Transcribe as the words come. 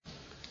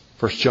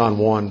1 John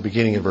 1,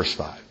 beginning in verse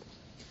 5.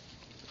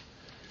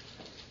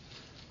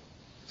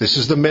 This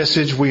is the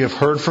message we have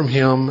heard from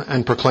Him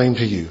and proclaimed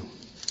to you,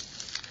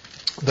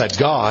 that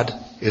God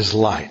is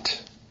light,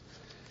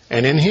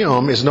 and in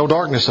Him is no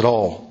darkness at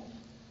all.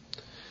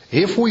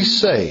 If we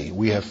say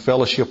we have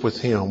fellowship with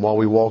Him while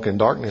we walk in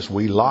darkness,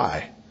 we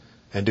lie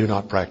and do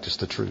not practice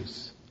the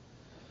truth.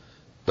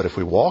 But if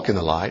we walk in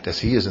the light, as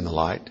He is in the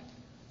light,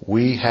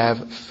 we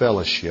have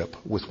fellowship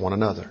with one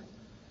another.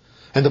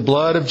 And the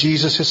blood of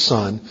Jesus, His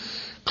Son,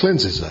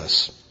 cleanses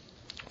us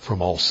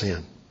from all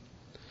sin.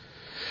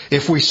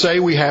 If we say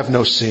we have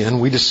no sin,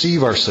 we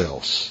deceive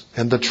ourselves,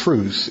 and the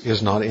truth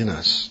is not in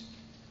us.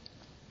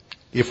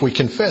 If we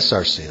confess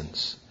our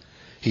sins,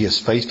 He is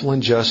faithful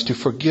and just to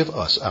forgive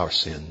us our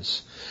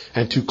sins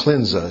and to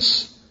cleanse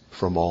us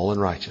from all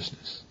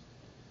unrighteousness.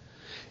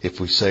 If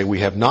we say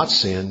we have not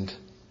sinned,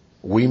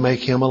 we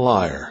make Him a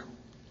liar,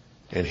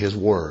 and His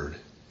word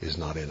is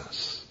not in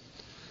us.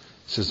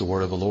 This is the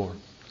word of the Lord.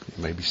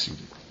 You may be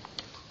seated.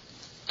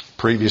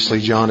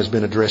 Previously, John has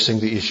been addressing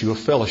the issue of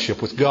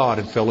fellowship with God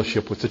and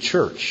fellowship with the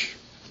church.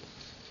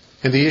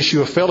 And the issue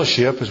of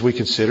fellowship, as we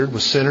considered,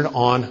 was centered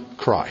on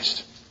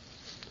Christ.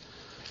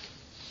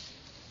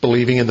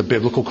 Believing in the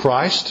biblical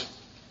Christ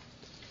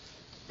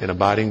and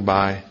abiding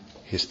by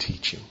His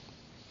teaching.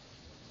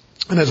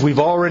 And as we've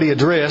already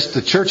addressed,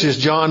 the churches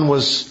John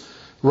was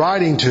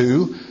writing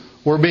to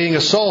were being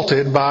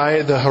assaulted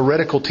by the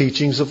heretical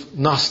teachings of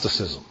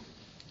Gnosticism.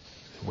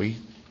 We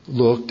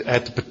looked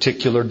at the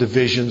particular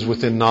divisions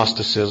within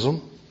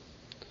Gnosticism.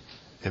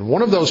 And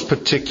one of those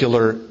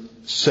particular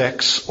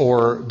sects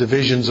or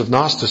divisions of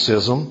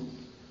Gnosticism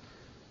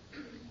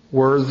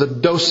were the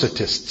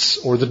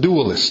Docetists or the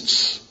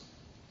dualists.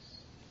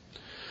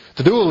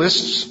 The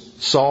dualists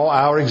saw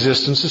our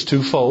existence as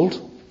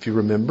twofold, if you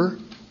remember,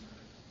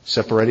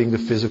 separating the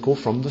physical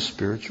from the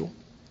spiritual.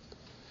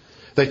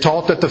 They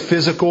taught that the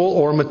physical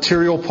or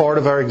material part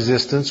of our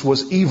existence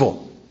was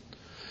evil,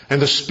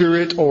 and the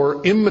spirit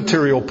or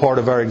immaterial part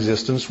of our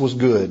existence was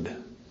good.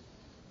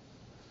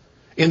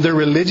 In their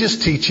religious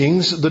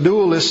teachings, the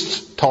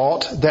dualists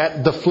taught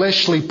that the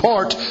fleshly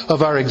part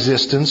of our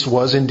existence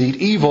was indeed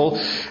evil,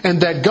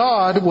 and that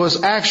God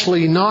was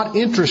actually not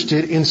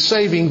interested in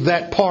saving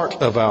that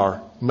part of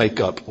our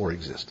makeup or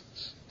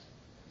existence.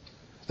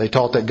 They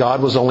taught that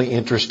God was only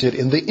interested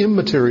in the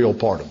immaterial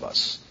part of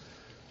us,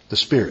 the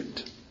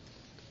spirit.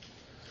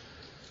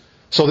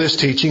 So this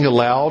teaching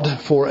allowed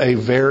for a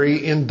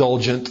very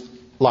indulgent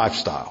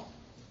lifestyle.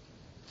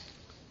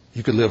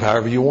 You could live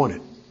however you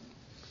wanted.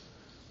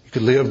 You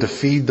could live to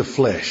feed the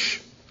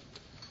flesh.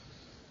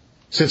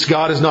 Since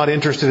God is not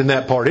interested in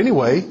that part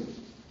anyway,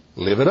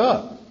 live it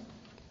up.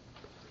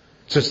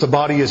 Since the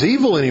body is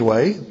evil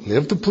anyway,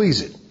 live to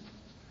please it.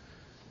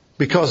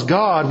 Because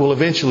God will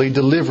eventually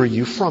deliver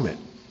you from it.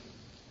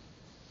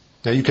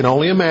 Now you can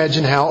only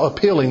imagine how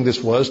appealing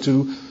this was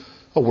to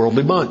a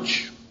worldly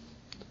bunch.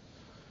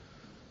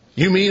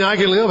 You mean I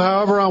can live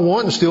however I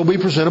want and still be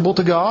presentable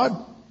to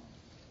God?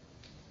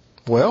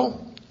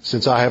 Well,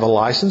 since I have a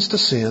license to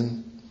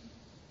sin,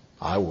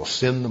 I will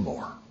sin the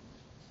more.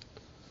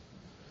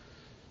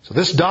 So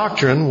this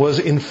doctrine was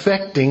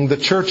infecting the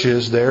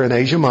churches there in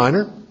Asia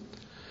Minor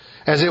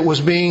as it was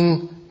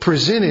being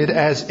presented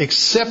as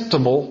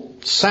acceptable,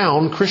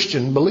 sound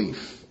Christian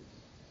belief.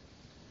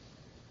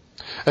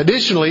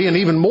 Additionally, and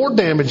even more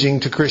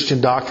damaging to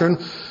Christian doctrine,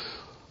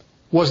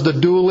 was the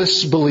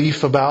dualists'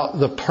 belief about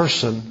the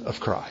person of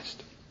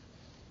Christ.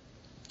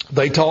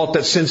 They taught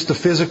that since the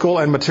physical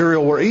and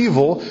material were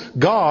evil,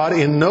 God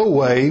in no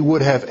way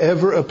would have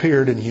ever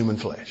appeared in human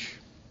flesh.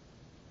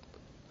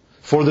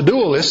 For the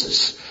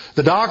dualists,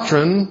 the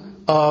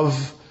doctrine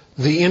of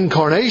the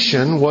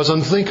incarnation was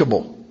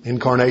unthinkable.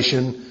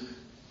 Incarnation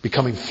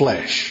becoming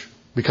flesh,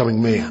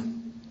 becoming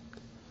man.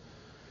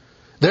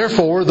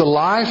 Therefore, the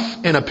life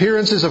and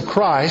appearances of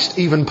Christ,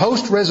 even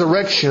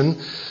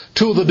post-resurrection,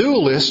 to the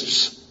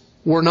dualists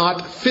were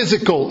not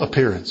physical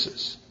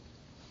appearances.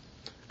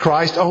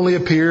 Christ only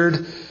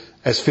appeared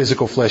as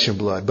physical flesh and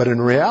blood, but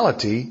in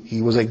reality,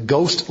 He was a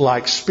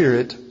ghost-like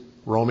spirit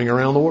roaming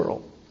around the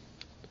world.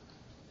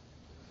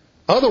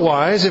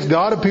 Otherwise, if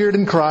God appeared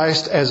in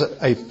Christ as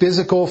a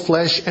physical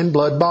flesh and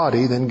blood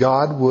body, then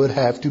God would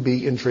have to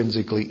be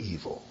intrinsically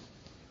evil.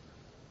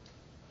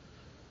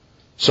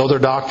 So their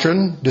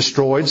doctrine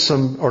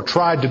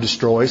tried to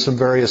destroy some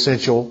very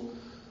essential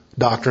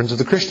doctrines of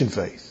the Christian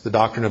faith. The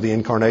doctrine of the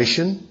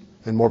incarnation,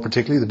 and more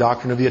particularly the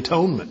doctrine of the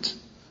atonement,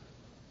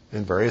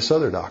 and various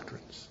other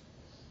doctrines.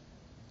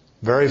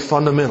 Very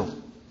fundamental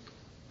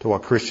to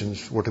what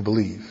Christians were to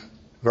believe.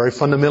 Very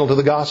fundamental to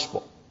the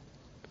gospel.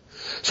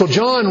 So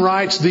John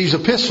writes these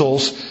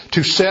epistles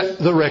to set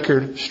the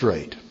record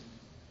straight.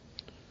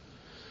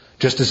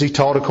 Just as he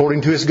taught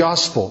according to his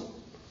gospel,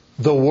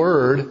 the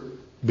Word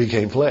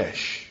became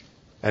flesh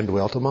and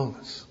dwelt among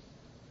us.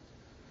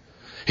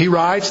 He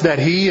writes that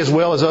he, as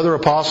well as other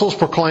apostles,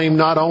 proclaimed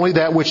not only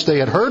that which they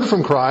had heard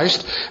from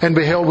Christ and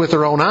beheld with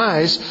their own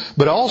eyes,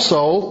 but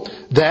also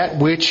that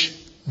which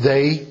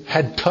they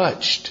had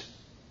touched.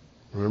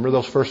 Remember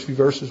those first few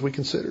verses we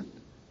considered?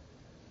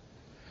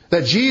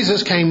 that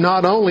Jesus came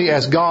not only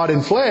as God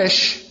in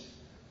flesh,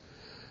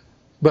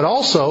 but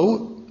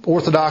also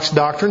Orthodox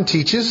doctrine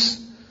teaches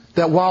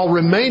that while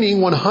remaining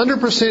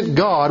 100%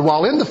 God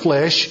while in the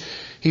flesh,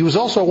 He was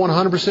also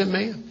 100%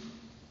 man,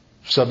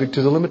 subject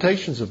to the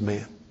limitations of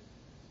man.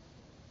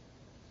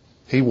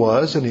 He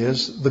was and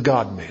is the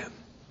God-man,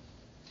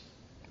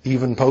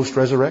 even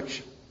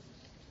post-resurrection.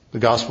 The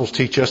Gospels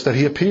teach us that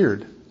He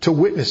appeared to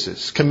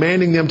witnesses,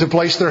 commanding them to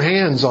place their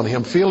hands on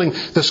Him, feeling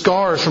the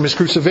scars from His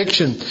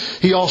crucifixion.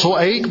 He also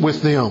ate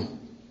with them,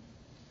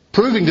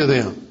 proving to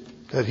them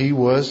that He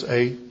was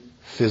a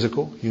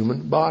physical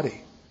human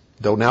body.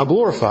 Though now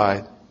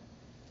glorified,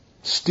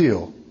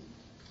 still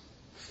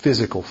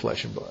physical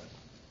flesh and blood.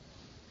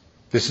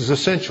 This is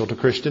essential to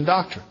Christian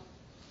doctrine.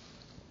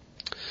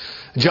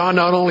 John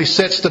not only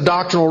sets the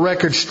doctrinal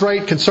record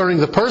straight concerning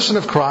the person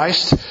of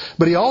Christ,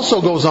 but he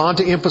also goes on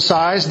to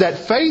emphasize that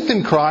faith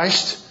in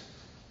Christ,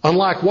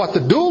 unlike what the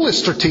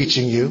dualists are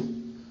teaching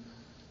you,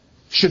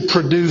 should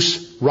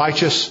produce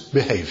righteous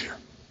behavior,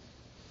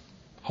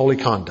 holy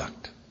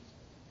conduct.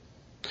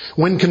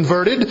 When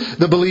converted,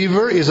 the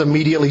believer is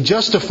immediately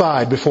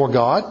justified before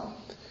God,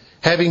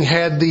 having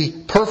had the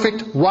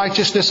perfect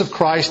righteousness of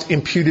Christ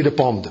imputed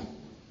upon them.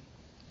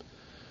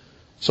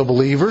 So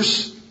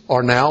believers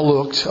are now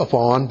looked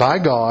upon by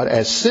God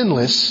as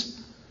sinless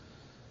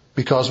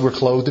because we're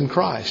clothed in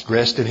Christ,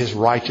 dressed in His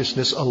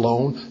righteousness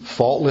alone,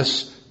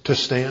 faultless to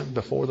stand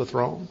before the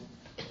throne.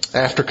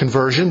 After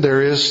conversion,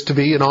 there is to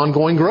be an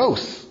ongoing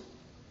growth.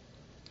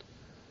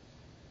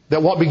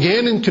 That what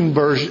began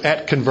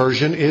at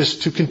conversion is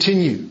to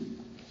continue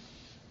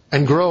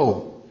and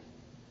grow.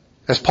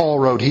 As Paul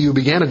wrote, He who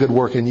began a good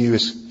work in you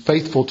is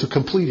faithful to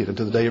complete it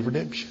until the day of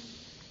redemption.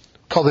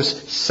 We call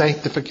this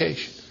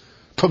sanctification.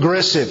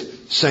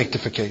 Progressive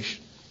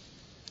sanctification.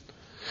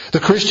 The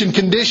Christian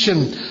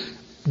condition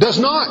does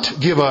not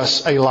give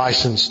us a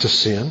license to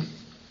sin,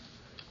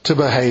 to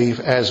behave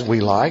as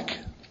we like.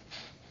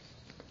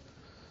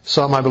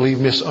 Some, I believe,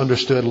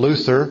 misunderstood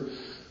Luther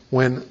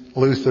when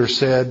Luther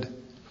said,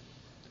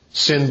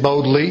 sin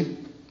boldly,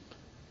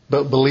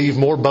 but believe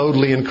more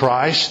boldly in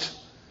Christ.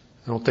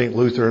 I don't think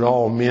Luther at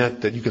all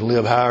meant that you can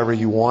live however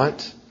you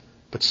want,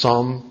 but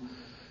some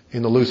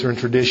in the Lutheran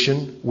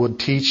tradition would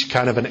teach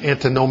kind of an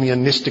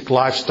antinomianistic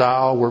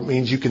lifestyle where it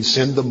means you can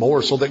sin the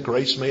more so that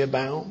grace may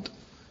abound.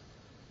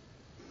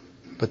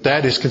 But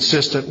that is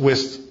consistent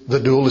with the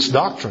dualist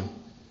doctrine.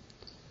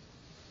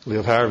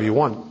 Live however you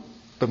want.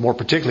 But more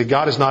particularly,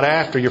 God is not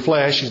after your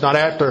flesh. He's not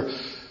after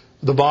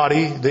the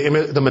body,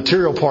 the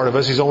material part of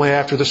us. He's only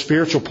after the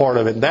spiritual part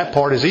of it. And that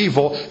part is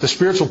evil. The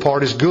spiritual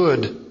part is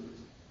good.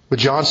 But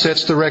John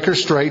sets the record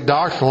straight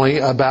doctrinally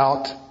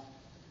about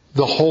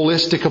the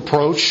holistic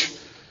approach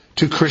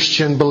to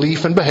Christian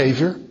belief and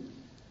behavior.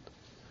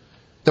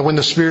 That when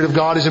the Spirit of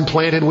God is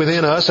implanted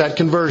within us at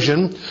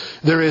conversion,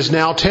 there is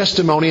now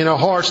testimony in our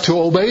hearts to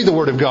obey the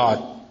Word of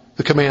God,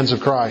 the commands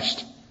of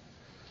Christ.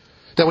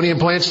 That when He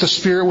implants the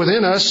Spirit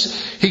within us,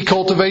 He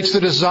cultivates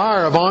the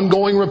desire of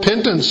ongoing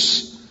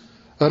repentance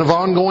and of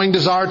ongoing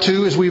desire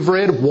to, as we've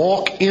read,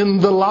 walk in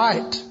the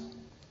light.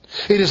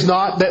 It is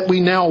not that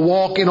we now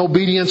walk in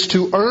obedience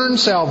to earn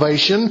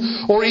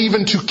salvation or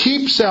even to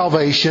keep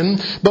salvation,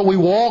 but we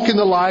walk in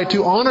the light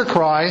to honor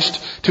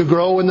Christ, to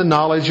grow in the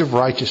knowledge of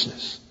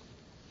righteousness.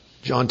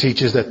 John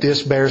teaches that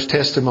this bears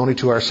testimony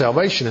to our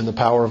salvation and the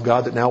power of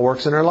God that now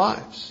works in our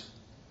lives.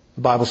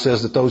 The Bible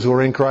says that those who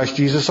are in Christ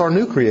Jesus are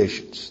new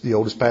creations. The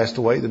old has passed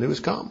away, the new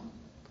has come.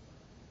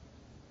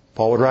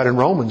 Paul would write in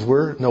Romans,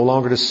 we're no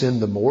longer to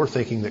sin the more,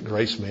 thinking that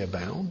grace may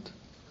abound.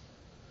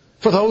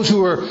 For those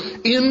who are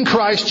in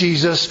Christ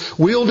Jesus,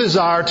 we'll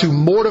desire to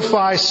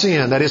mortify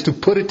sin, that is to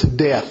put it to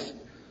death,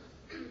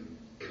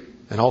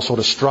 and also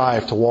to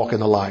strive to walk in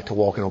the light, to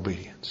walk in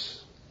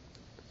obedience.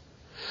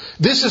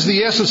 This is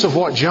the essence of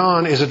what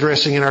John is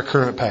addressing in our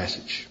current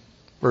passage,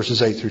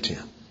 verses 8 through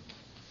 10.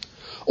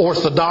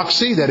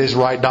 Orthodoxy, that is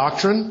right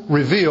doctrine,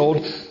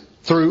 revealed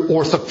through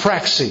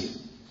orthopraxy,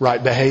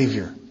 right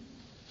behavior,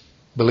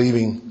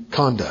 believing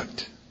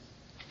conduct,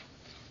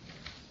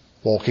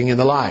 walking in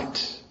the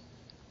light.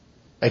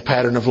 A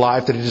pattern of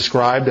life that is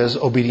described as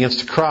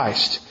obedience to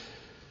Christ.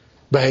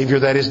 Behavior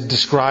that is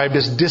described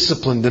as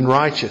disciplined and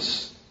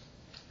righteous.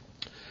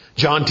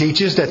 John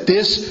teaches that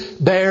this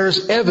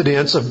bears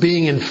evidence of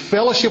being in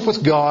fellowship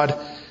with God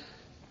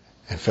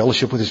and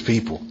fellowship with His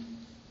people.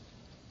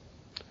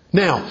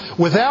 Now,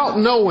 without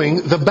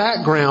knowing the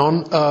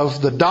background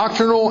of the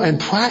doctrinal and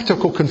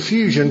practical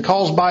confusion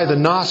caused by the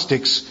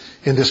Gnostics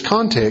in this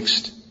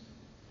context,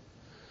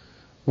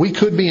 we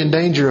could be in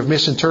danger of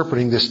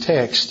misinterpreting this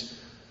text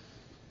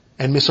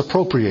and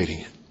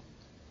misappropriating it.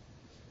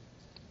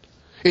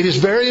 It is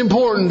very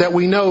important that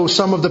we know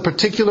some of the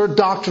particular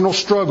doctrinal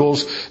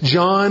struggles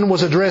John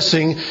was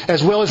addressing,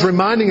 as well as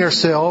reminding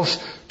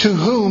ourselves to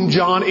whom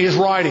John is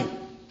writing.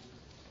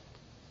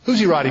 Who's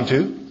he writing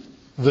to?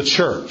 The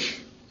church.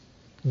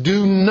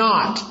 Do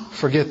not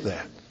forget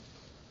that.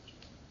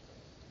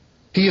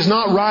 He is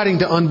not writing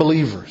to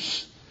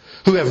unbelievers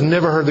who have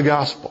never heard the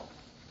gospel.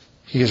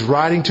 He is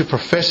writing to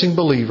professing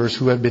believers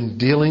who have been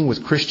dealing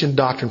with Christian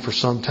doctrine for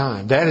some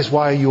time. That is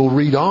why you'll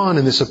read on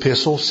in this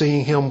epistle,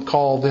 seeing him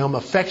call them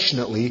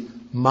affectionately,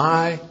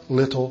 my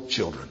little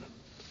children.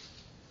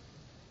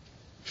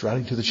 He's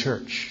writing to the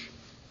church,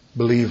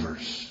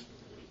 believers.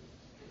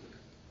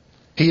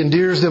 He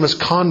endears them as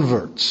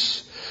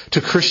converts to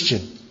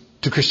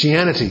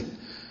Christianity,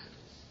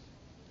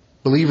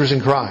 believers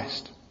in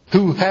Christ,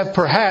 who have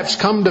perhaps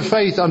come to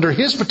faith under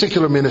his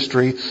particular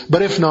ministry,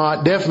 but if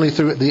not, definitely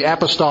through the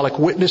apostolic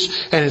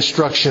witness and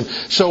instruction.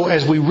 So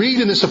as we read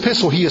in this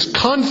epistle, he is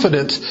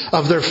confident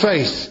of their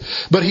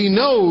faith, but he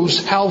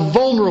knows how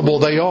vulnerable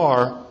they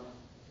are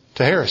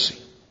to heresy.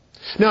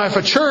 Now, if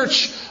a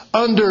church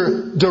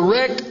under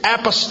direct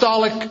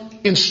apostolic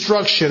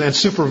instruction and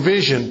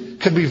supervision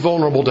could be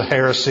vulnerable to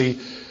heresy,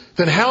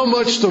 then how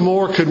much the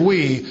more could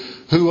we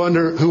who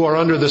are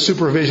under the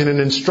supervision and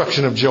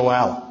instruction of Joe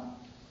Allen?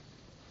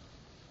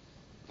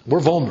 We're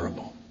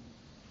vulnerable.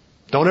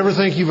 Don't ever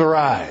think you've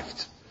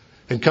arrived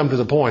and come to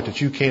the point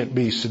that you can't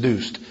be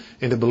seduced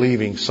into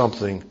believing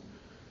something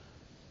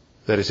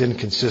that is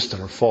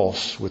inconsistent or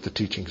false with the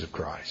teachings of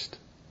Christ.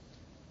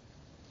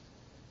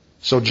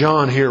 So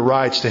John here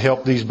writes to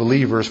help these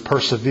believers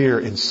persevere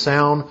in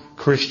sound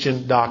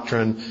Christian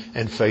doctrine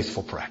and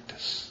faithful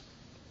practice.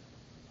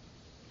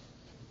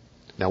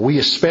 Now we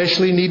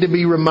especially need to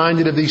be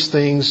reminded of these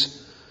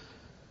things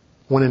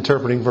when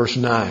interpreting verse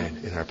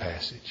 9 in our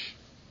passage.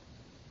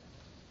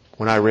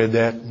 When I read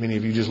that, many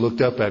of you just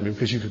looked up at me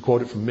because you could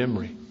quote it from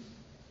memory.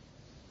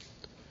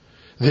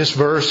 This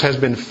verse has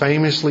been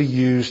famously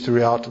used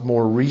throughout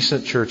more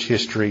recent church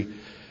history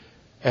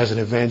as an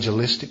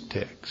evangelistic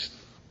text.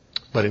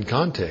 But in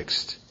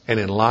context and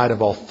in light of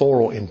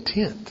authorial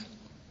intent,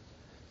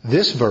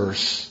 this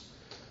verse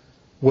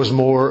was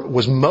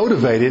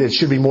motivated, it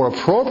should be more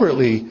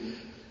appropriately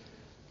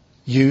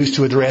used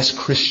to address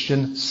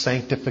Christian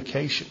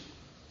sanctification,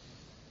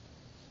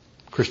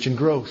 Christian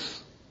growth.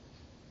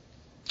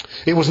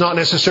 It was not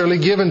necessarily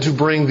given to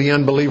bring the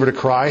unbeliever to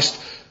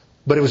Christ,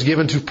 but it was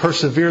given to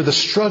persevere the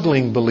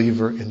struggling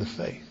believer in the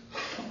faith.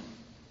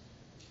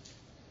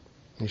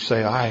 You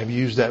say, I have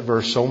used that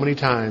verse so many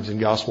times in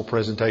gospel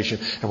presentation,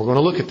 and we're going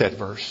to look at that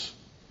verse.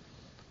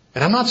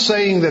 And I'm not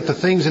saying that the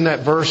things in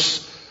that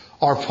verse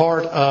are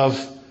part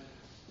of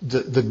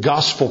the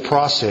gospel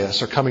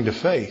process or coming to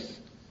faith.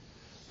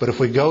 But if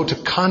we go to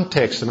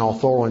context and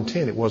authorial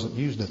intent, it wasn't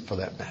used for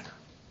that matter.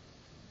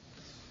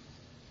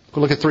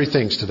 We'll look at three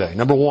things today.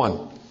 Number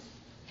one,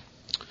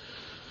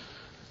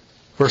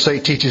 verse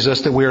 8 teaches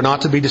us that we are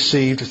not to be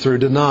deceived through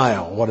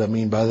denial. What do I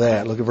mean by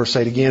that? Look at verse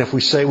 8 again. If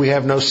we say we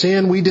have no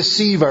sin, we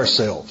deceive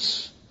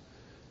ourselves,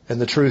 and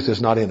the truth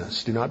is not in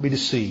us. Do not be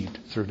deceived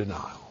through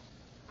denial.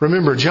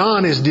 Remember,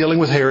 John is dealing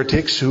with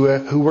heretics who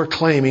were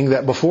claiming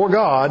that before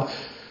God,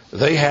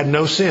 they had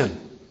no sin.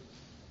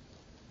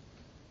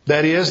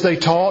 That is, they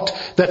taught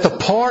that the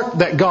part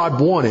that God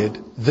wanted,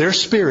 their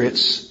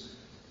spirits,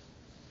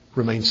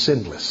 remained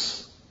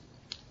sinless.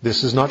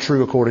 This is not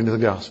true according to the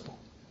gospel.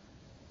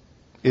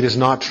 It is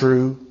not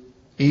true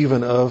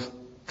even of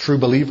true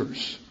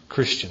believers,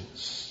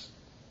 Christians.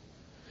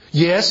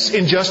 Yes,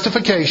 in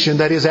justification,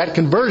 that is at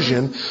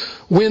conversion,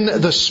 when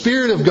the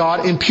Spirit of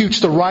God imputes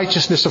the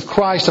righteousness of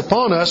Christ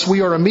upon us,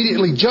 we are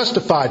immediately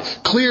justified,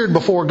 cleared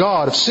before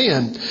God of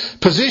sin,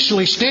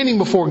 positionally standing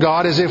before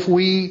God as if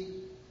we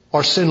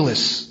are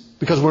sinless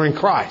because we're in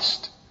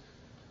Christ.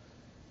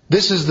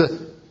 This is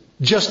the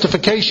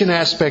justification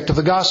aspect of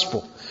the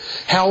gospel.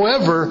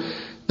 However,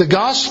 the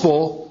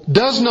gospel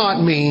does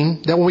not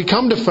mean that when we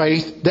come to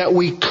faith that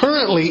we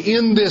currently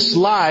in this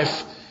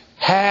life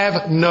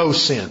have no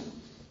sin.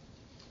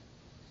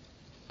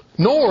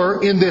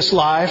 Nor in this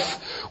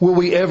life will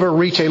we ever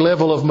reach a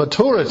level of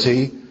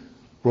maturity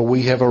where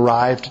we have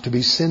arrived to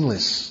be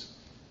sinless,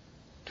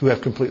 to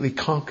have completely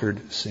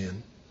conquered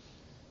sin.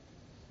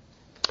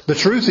 The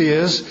truth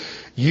is,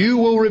 you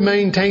will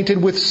remain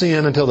tainted with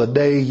sin until the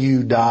day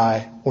you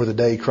die or the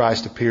day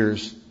Christ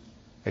appears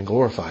and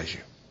glorifies you.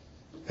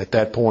 At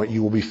that point,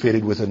 you will be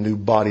fitted with a new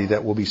body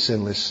that will be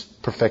sinless,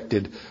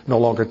 perfected, no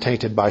longer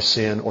tainted by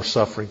sin or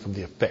suffering from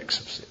the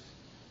effects of sin.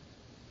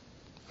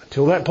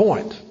 Until that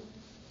point,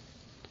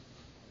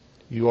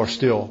 you are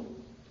still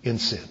in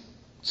sin,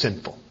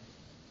 sinful.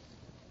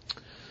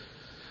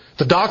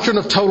 The doctrine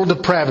of total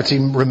depravity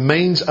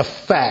remains a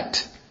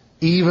fact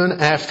even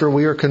after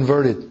we are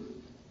converted.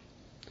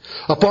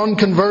 Upon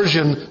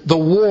conversion, the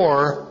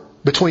war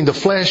between the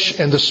flesh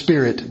and the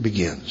spirit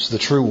begins, the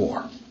true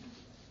war.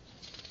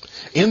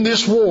 In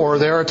this war,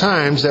 there are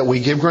times that we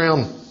give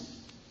ground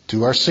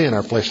to our sin,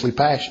 our fleshly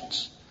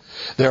passions.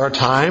 There are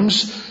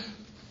times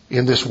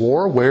in this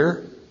war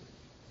where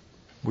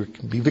we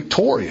can be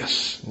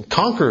victorious and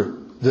conquer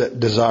the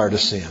desire to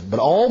sin. But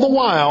all the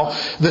while,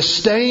 the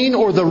stain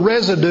or the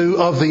residue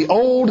of the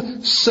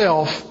old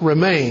self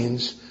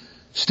remains,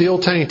 still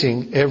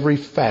tainting every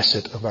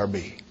facet of our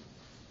being.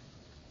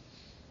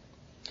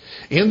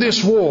 In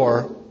this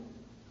war,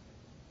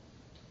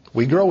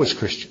 we grow as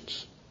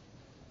Christians.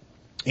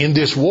 In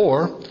this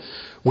war,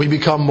 We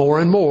become more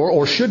and more,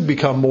 or should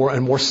become more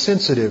and more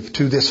sensitive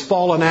to this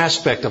fallen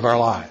aspect of our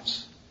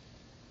lives.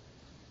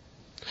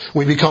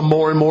 We become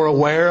more and more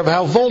aware of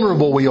how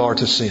vulnerable we are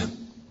to sin.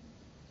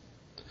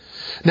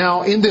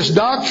 Now, in this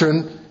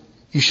doctrine,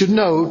 you should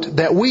note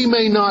that we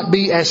may not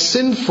be as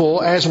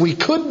sinful as we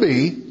could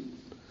be,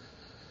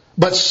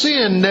 but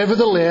sin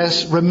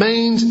nevertheless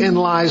remains and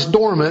lies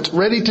dormant,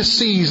 ready to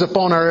seize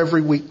upon our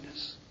every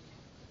weakness.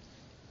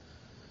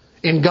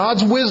 In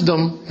God's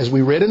wisdom, as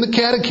we read in the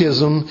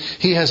Catechism,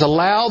 He has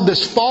allowed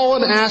this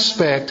fallen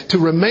aspect to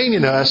remain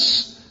in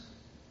us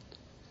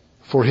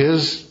for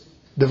His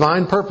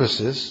divine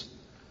purposes.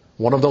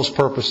 One of those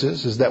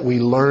purposes is that we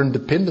learn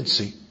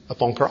dependency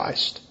upon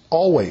Christ.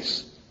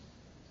 Always.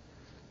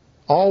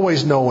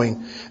 Always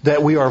knowing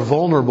that we are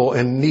vulnerable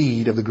and in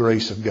need of the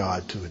grace of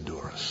God to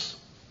endure us.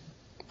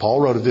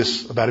 Paul wrote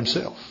this about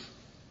himself.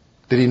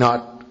 Did he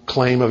not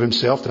claim of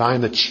himself that I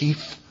am the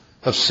chief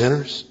of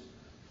sinners?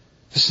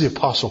 This is the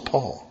Apostle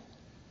Paul.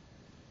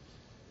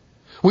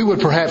 We would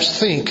perhaps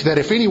think that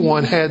if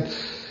anyone had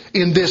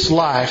in this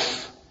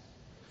life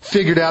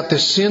figured out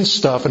this sin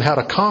stuff and how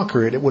to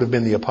conquer it, it would have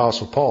been the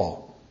Apostle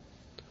Paul.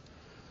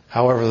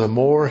 However, the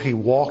more he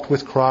walked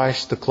with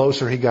Christ, the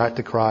closer he got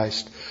to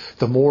Christ,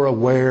 the more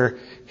aware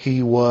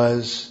he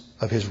was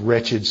of his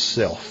wretched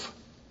self.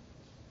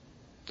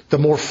 The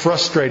more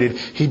frustrated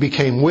he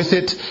became with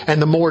it, and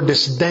the more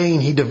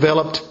disdain he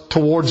developed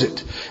towards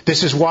it.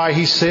 This is why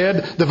he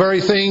said, the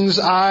very things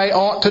I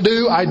ought to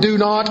do, I do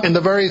not, and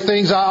the very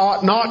things I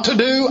ought not to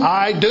do,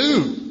 I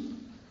do.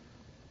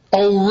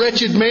 O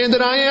wretched man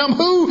that I am,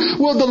 who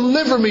will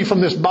deliver me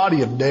from this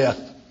body of death?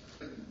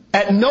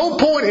 At no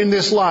point in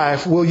this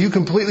life will you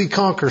completely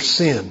conquer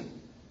sin.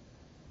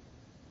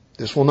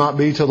 This will not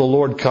be till the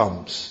Lord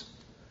comes.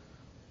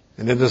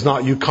 And it is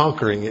not you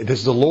conquering it. It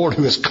is the Lord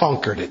who has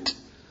conquered it.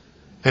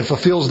 And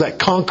fulfills that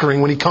conquering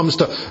when He comes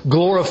to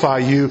glorify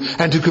you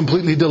and to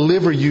completely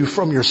deliver you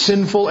from your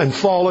sinful and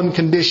fallen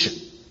condition.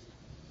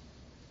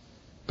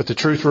 But the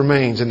truth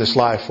remains in this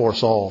life for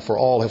us all. For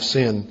all have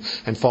sinned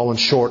and fallen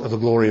short of the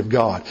glory of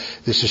God.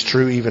 This is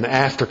true even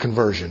after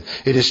conversion.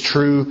 It is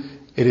true.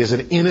 It is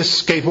an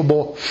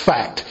inescapable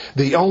fact.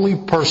 The only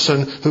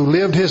person who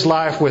lived his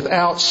life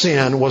without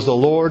sin was the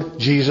Lord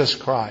Jesus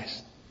Christ.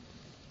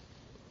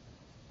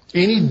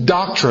 Any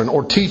doctrine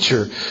or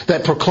teacher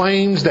that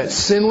proclaims that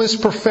sinless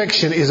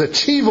perfection is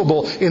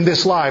achievable in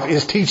this life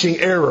is teaching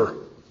error.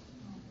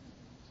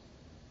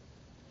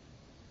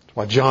 That's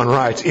why John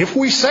writes, if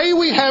we say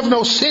we have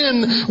no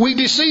sin, we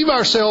deceive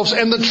ourselves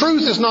and the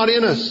truth is not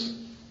in us.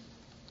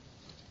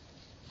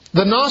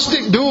 The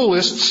Gnostic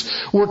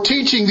dualists were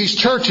teaching these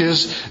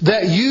churches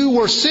that you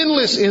were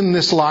sinless in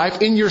this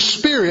life, in your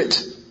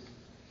spirit,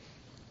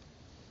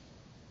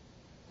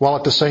 while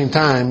at the same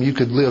time you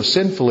could live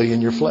sinfully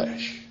in your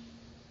flesh.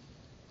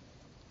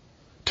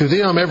 To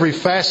them, every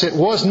facet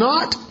was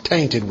not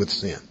tainted with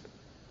sin.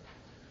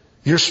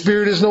 Your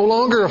spirit is no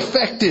longer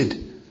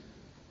affected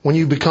when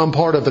you become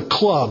part of the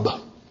club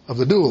of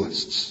the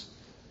dualists.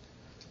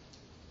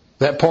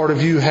 That part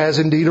of you has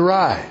indeed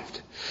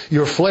arrived.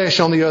 Your flesh,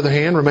 on the other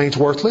hand, remains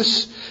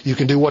worthless. You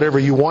can do whatever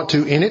you want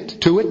to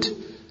it.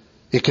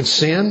 It can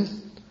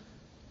sin.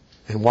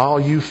 And while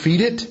you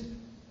feed it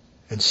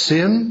and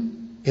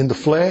sin in the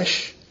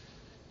flesh,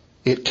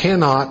 it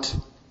cannot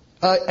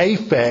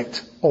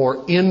affect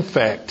or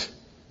infect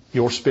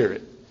your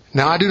spirit.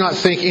 Now, I do not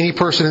think any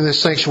person in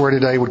this sanctuary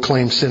today would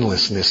claim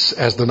sinlessness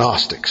as the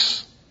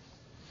Gnostics.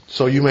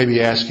 So you may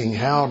be asking,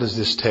 how does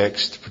this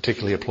text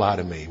particularly apply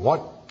to me?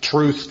 What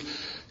truth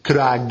could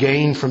I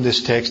gain from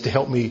this text to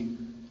help me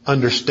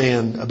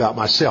understand about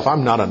myself?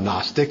 I'm not a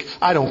Gnostic.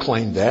 I don't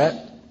claim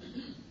that.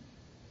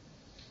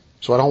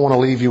 So I don't want to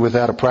leave you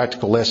without a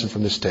practical lesson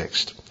from this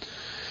text.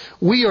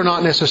 We are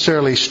not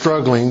necessarily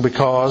struggling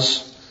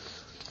because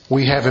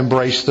we have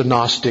embraced the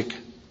Gnostic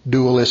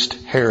dualist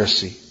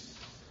heresy.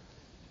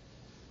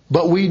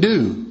 But we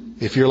do,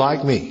 if you're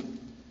like me,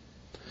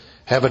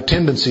 have a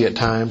tendency at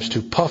times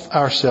to puff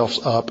ourselves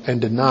up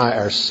and deny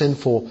our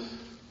sinful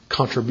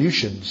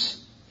contributions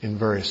in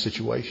various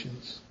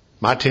situations.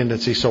 My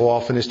tendency so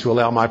often is to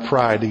allow my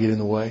pride to get in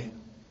the way.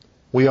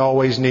 We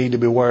always need to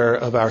beware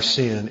of our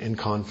sin in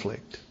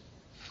conflict.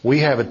 We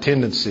have a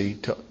tendency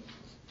to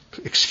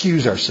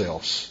excuse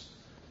ourselves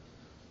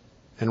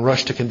and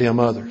rush to condemn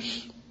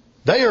others.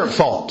 They are at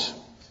fault,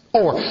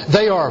 or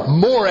they are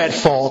more at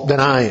fault than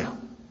I am.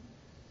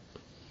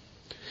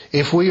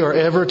 If we are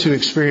ever to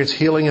experience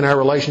healing in our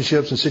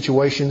relationships and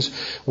situations,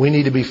 we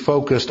need to be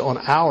focused on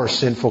our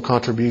sinful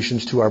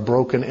contributions to our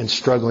broken and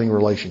struggling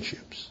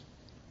relationships.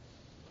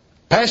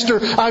 Pastor,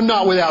 I'm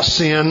not without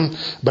sin,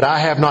 but I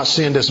have not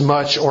sinned as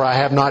much, or I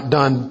have not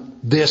done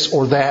this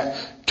or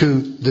that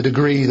to the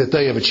degree that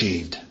they have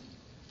achieved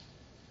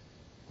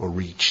or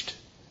reached.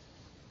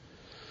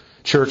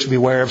 Church,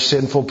 beware of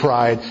sinful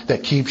pride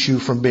that keeps you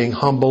from being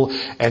humble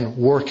and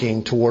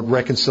working toward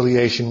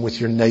reconciliation with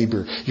your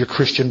neighbor, your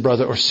Christian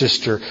brother or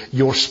sister,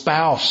 your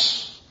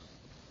spouse,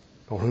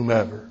 or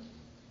whomever.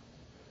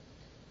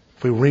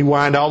 If we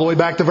rewind all the way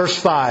back to verse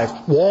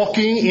 5,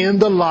 walking in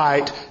the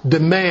light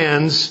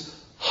demands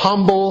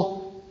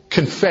humble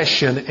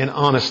confession and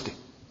honesty.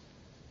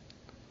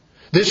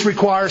 This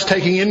requires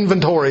taking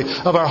inventory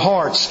of our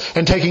hearts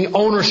and taking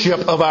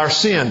ownership of our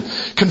sin,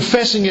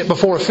 confessing it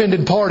before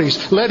offended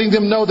parties, letting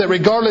them know that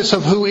regardless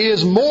of who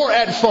is more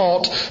at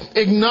fault,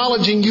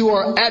 acknowledging you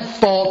are at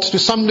fault to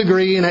some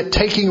degree and at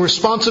taking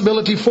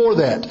responsibility for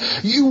that.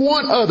 You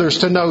want others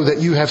to know that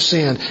you have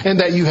sinned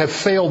and that you have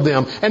failed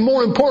them. And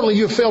more importantly,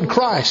 you have failed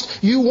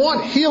Christ. You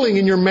want healing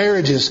in your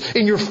marriages,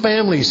 in your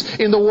families,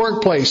 in the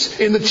workplace,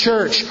 in the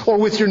church, or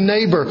with your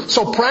neighbor.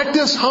 So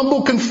practice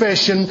humble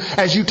confession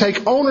as you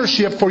take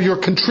ownership for your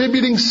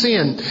contributing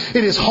sin.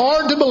 It is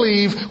hard to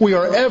believe we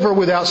are ever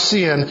without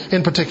sin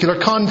in particular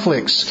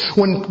conflicts.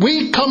 When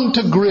we come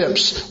to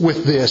grips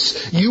with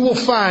this, you will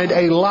find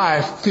a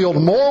life filled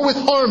more with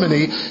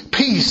harmony,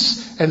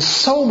 peace, and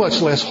so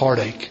much less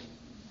heartache.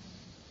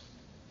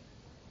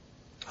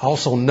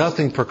 Also,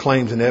 nothing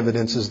proclaims and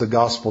evidences the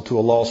gospel to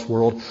a lost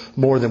world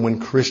more than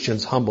when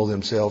Christians humble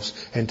themselves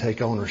and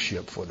take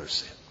ownership for their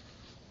sin.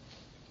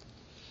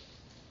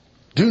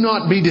 Do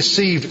not be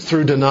deceived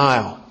through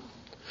denial.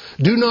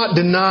 Do not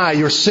deny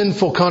your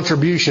sinful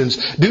contributions.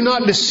 Do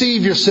not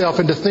deceive yourself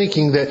into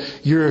thinking that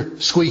you're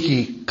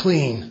squeaky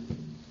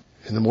clean.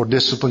 And the more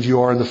disciplined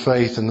you are in the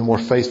faith and the more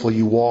faithful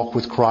you walk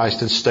with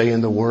Christ and stay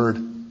in the Word,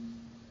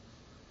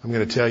 I'm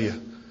going to tell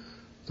you,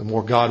 the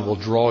more God will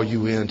draw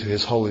you into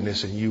His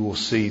holiness and you will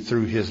see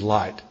through His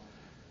light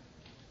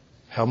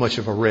how much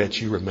of a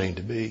wretch you remain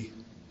to be.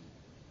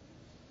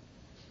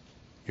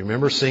 You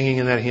remember singing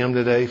in that hymn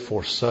today,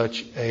 "For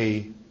such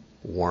a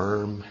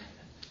worm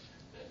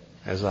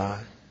as I."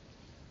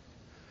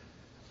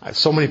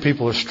 So many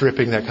people are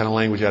stripping that kind of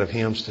language out of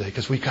hymns today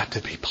because we've got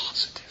to be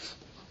positive.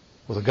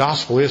 Well, the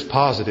gospel is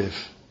positive,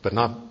 but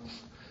not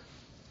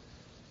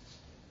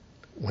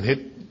when it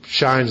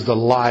shines the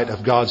light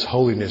of God's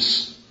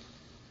holiness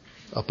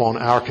upon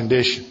our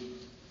condition.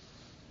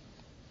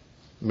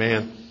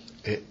 Man,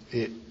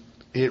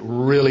 it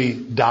really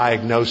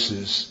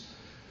diagnoses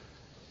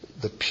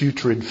the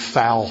putrid,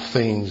 foul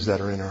things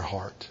that are in our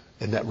heart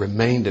and that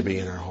remain to be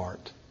in our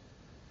heart.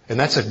 And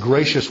that's a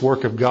gracious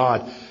work of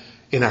God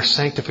in our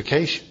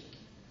sanctification.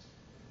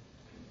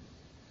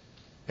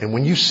 And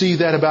when you see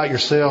that about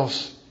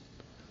yourselves,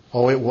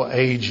 it will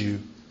aid you,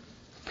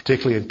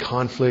 particularly in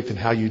conflict and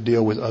how you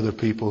deal with other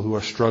people who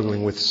are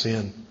struggling with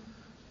sin.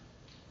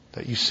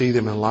 That you see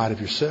them in light of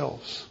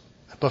yourselves.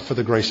 But for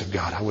the grace of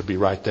God, I would be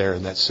right there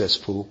in that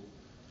cesspool.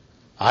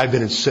 I've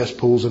been in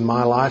cesspools in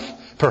my life.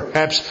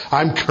 Perhaps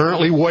I'm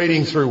currently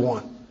wading through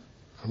one.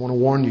 I want to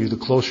warn you, the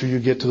closer you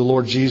get to the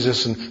Lord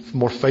Jesus and the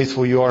more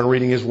faithful you are in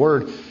reading His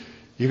Word,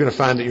 you're going to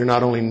find that you're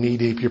not only knee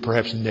deep, you're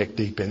perhaps neck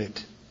deep in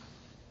it.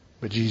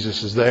 But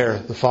Jesus is there.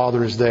 The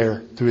Father is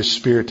there through His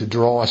Spirit to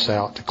draw us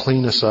out, to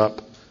clean us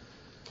up.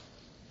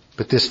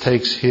 But this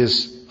takes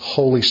His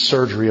holy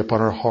surgery upon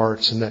our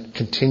hearts and that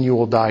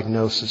continual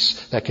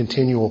diagnosis, that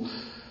continual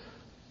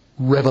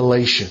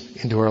revelation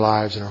into our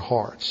lives and our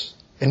hearts.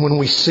 And when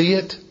we see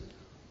it,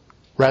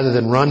 rather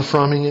than running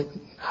from it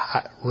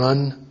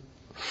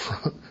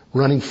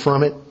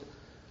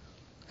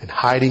and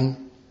hiding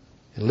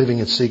and living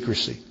in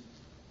secrecy,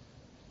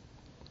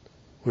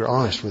 we're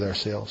honest with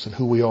ourselves and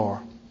who we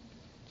are.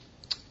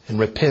 And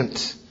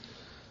repent,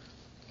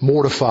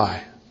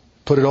 mortify,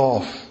 put it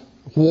off,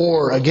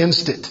 war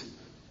against it.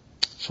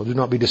 So do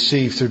not be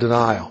deceived through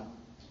denial.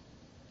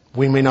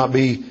 We may not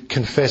be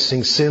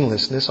confessing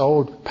sinlessness.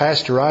 "Oh,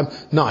 Pastor, I'm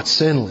not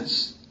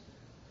sinless."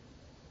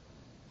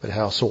 But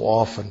how so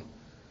often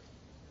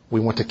we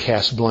want to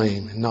cast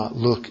blame and not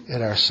look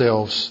at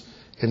ourselves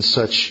to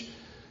such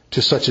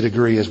a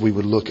degree as we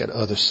would look at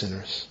other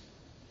sinners.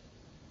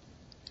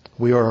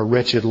 We are a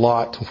wretched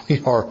lot.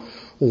 We are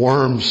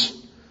worms.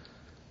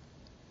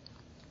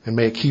 And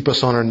may it keep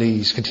us on our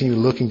knees, continue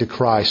looking to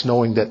Christ,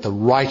 knowing that the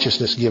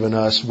righteousness given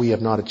us, we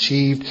have not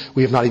achieved.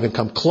 We have not even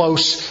come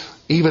close.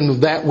 Even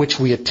that which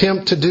we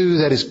attempt to do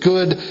that is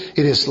good,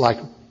 it is like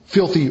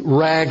filthy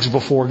rags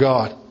before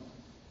God.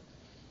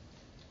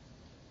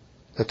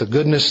 That the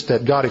goodness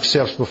that God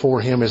accepts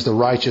before Him is the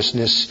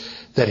righteousness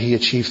that He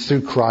achieved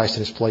through Christ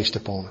and is placed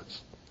upon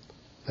us.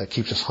 That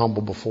keeps us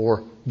humble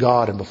before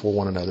God and before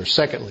one another.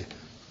 Secondly,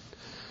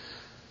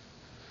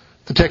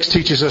 the text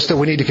teaches us that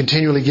we need to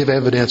continually give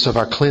evidence of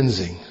our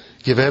cleansing.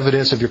 Give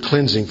evidence of your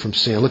cleansing from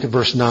sin. Look at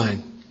verse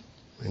 9.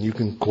 And you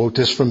can quote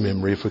this from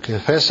memory. "If we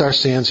confess our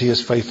sins, He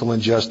is faithful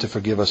and just to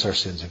forgive us our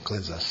sins and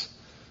cleanse us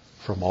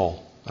from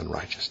all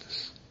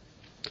unrighteousness."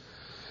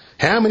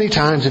 How many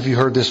times have you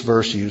heard this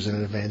verse used in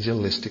an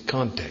evangelistic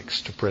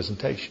context or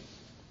presentation?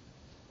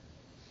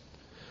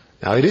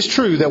 Now, it is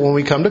true that when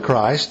we come to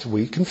Christ,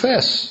 we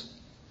confess.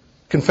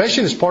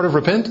 Confession is part of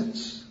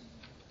repentance.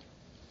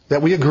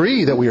 That we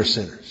agree that we are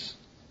sinners.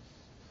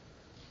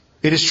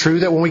 It is true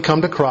that when we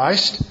come to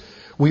Christ,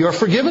 we are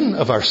forgiven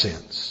of our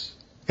sins.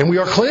 And we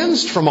are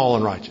cleansed from all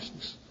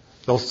unrighteousness.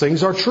 Those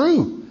things are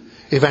true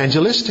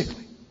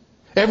evangelistically.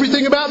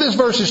 Everything about this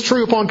verse is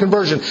true upon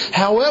conversion.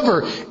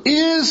 However,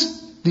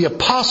 is the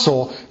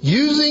apostle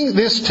using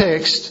this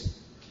text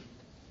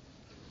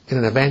in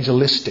an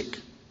evangelistic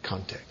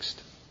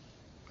context.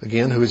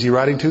 Again, who is he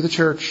writing to? The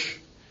church.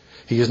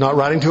 He is not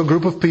writing to a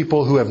group of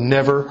people who have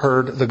never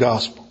heard the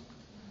gospel.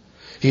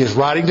 He is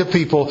writing to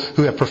people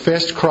who have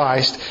professed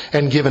Christ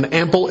and given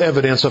ample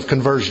evidence of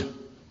conversion.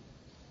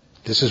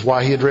 This is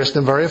why he addressed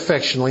them very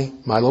affectionately,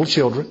 my little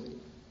children.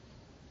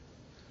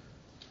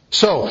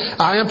 So,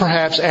 I am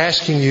perhaps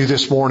asking you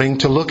this morning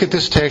to look at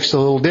this text a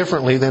little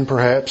differently than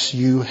perhaps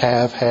you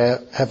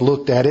have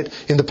looked at it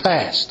in the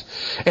past.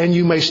 And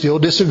you may still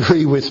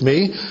disagree with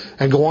me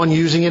and go on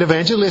using it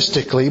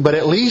evangelistically, but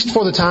at least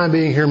for the time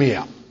being, hear me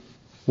out.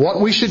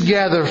 What we should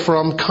gather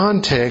from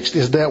context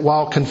is that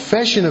while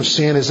confession of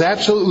sin is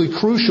absolutely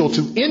crucial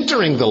to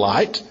entering the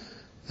light,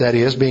 that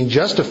is, being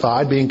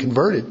justified, being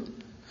converted,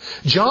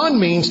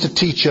 John means to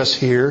teach us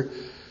here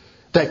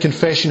that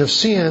confession of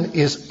sin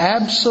is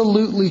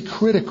absolutely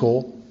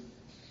critical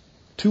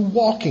to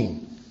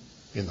walking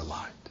in the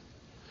light.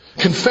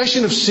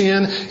 Confession of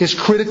sin is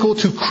critical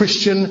to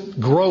Christian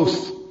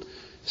growth,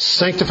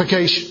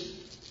 sanctification.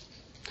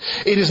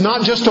 It is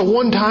not just a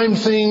one-time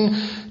thing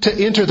to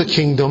enter the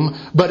kingdom,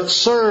 but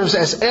serves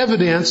as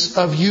evidence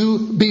of you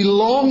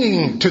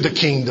belonging to the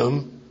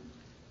kingdom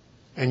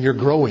and you're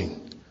growing.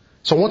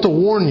 So I want to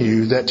warn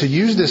you that to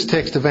use this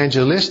text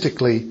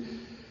evangelistically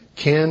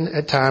can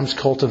at times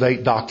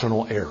cultivate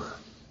doctrinal error.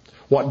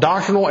 What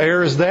doctrinal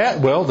error is that?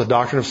 Well, the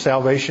doctrine of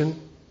salvation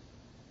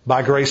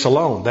by grace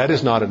alone. That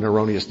is not an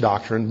erroneous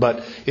doctrine,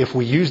 but if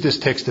we use this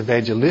text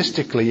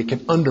evangelistically, it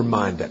can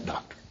undermine that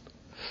doctrine.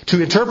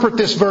 To interpret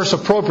this verse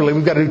appropriately,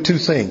 we've got to do two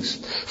things.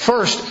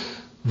 First,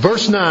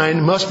 verse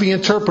 9 must be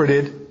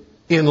interpreted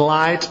in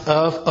light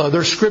of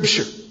other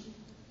Scripture.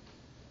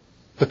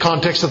 The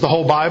context of the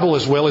whole Bible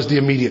as well as the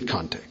immediate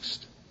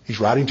context. He's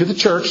writing to the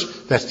church.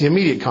 That's the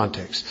immediate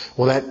context.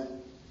 Well, that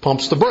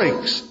pumps the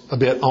brakes a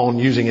bit on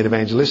using it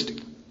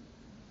evangelistically.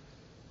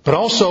 But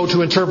also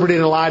to interpret it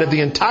in light of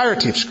the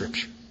entirety of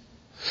Scripture.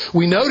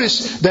 We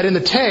notice that in the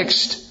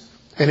text,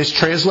 and it's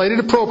translated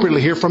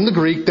appropriately here from the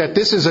Greek, that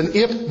this is an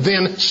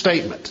if-then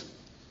statement.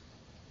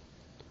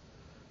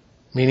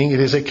 Meaning it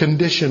is a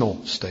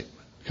conditional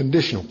statement,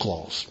 conditional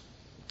clause.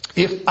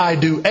 If I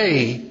do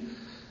A,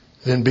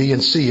 then B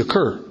and C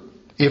occur.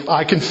 If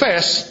I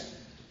confess,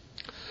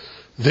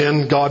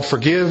 then God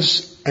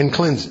forgives and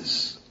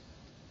cleanses.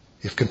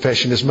 If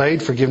confession is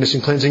made, forgiveness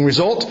and cleansing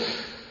result.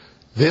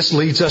 This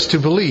leads us to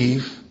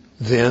believe,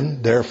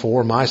 then,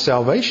 therefore, my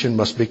salvation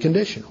must be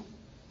conditional.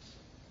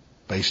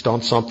 Based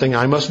on something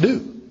I must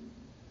do.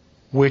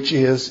 Which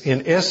is,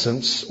 in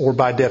essence, or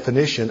by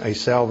definition, a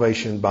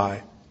salvation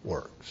by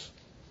works.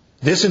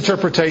 This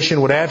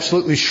interpretation would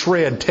absolutely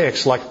shred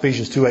texts like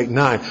Ephesians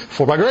 2:8-9.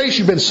 For by grace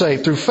you've been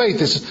saved through faith.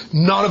 This is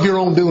not of your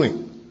own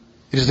doing.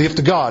 It is the gift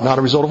of God, not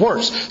a result of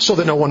works, so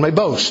that no one may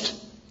boast.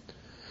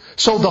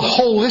 So the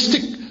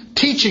holistic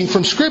teaching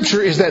from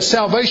Scripture is that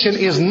salvation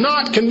is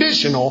not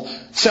conditional.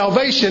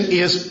 Salvation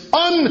is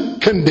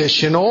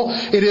unconditional.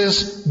 It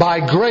is by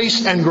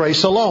grace and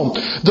grace alone.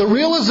 The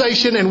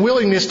realization and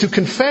willingness to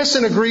confess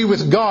and agree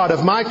with God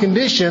of my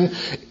condition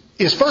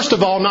is, first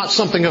of all, not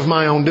something of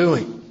my own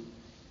doing.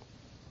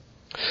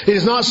 It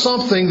is not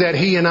something that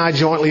He and I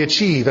jointly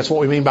achieve. That's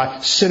what we mean by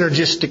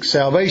synergistic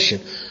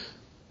salvation.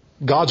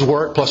 God's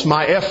work plus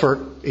my effort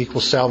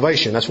equals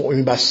salvation. That's what we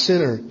mean by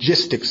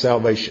synergistic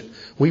salvation.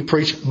 We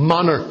preach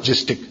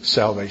monergistic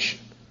salvation.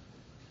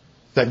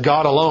 That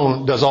God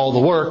alone does all the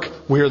work.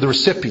 We are the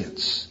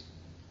recipients.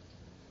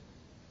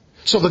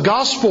 So the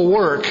gospel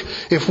work,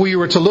 if we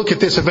were to look at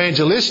this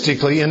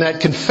evangelistically, in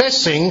that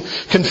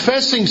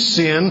confessing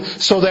sin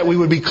so that we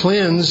would be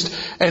cleansed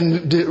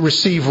and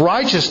receive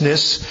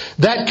righteousness,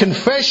 that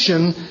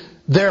confession,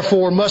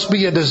 therefore, must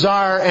be a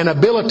desire and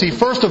ability,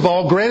 first of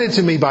all, granted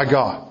to me by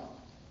God.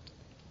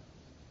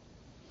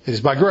 It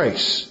is by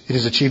grace. It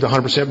is achieved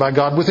 100% by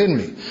God within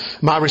me.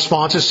 My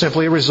response is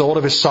simply a result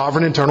of His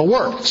sovereign internal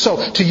work.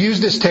 So, to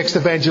use this text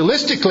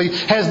evangelistically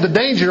has the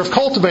danger of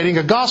cultivating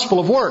a gospel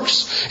of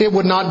works. It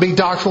would not be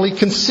doctrinally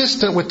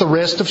consistent with the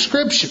rest of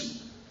Scripture.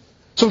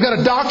 So we've got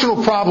a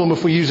doctrinal problem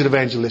if we use it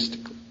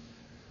evangelistically.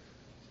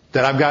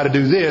 That I've got to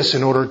do this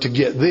in order to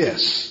get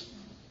this.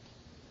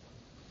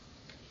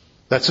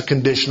 That's a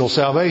conditional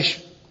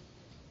salvation.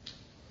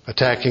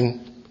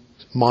 Attacking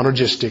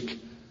monergistic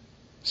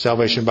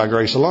salvation by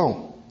grace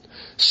alone.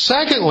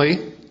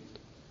 Secondly,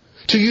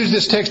 to use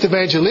this text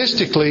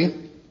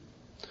evangelistically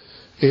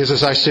is,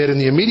 as I said in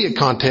the immediate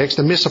context,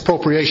 a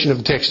misappropriation of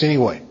the text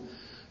anyway.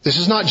 This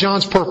is not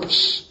John's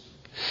purpose.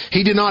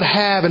 He did not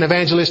have an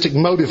evangelistic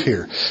motive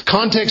here.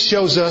 Context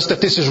shows us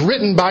that this is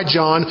written by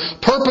John,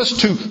 purpose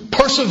to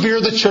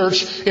persevere the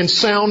church in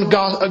sound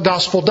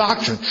gospel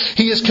doctrine.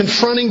 He is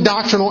confronting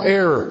doctrinal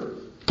error.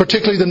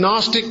 Particularly the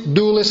Gnostic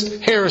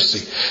dualist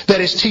heresy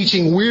that is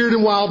teaching weird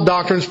and wild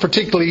doctrines,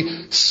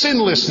 particularly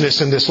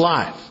sinlessness in this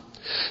life.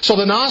 So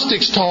the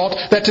Gnostics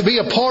taught that to be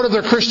a part of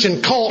their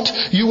Christian cult,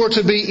 you were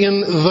to be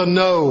in the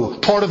know,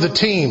 part of the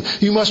team.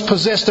 You must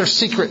possess their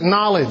secret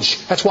knowledge.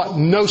 That's what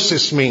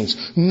gnosis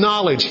means.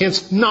 Knowledge,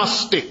 hence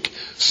Gnostic.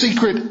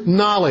 Secret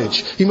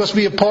knowledge. You must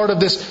be a part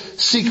of this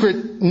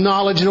secret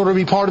knowledge in order to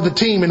be part of the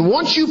team. And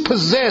once you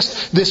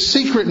possess this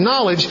secret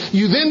knowledge,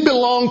 you then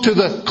belong to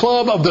the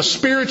club of the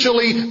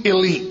spiritually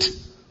elite.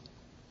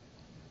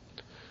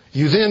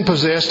 You then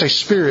possessed a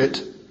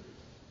spirit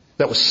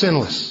that was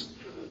sinless.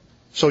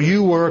 So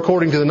you were,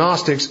 according to the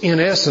Gnostics, in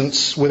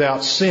essence,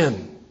 without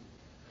sin.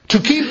 To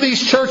keep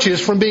these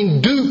churches from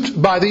being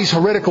duped by these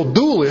heretical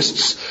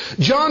dualists,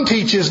 John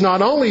teaches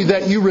not only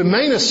that you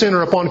remain a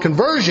sinner upon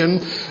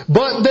conversion,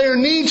 but there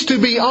needs to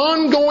be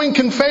ongoing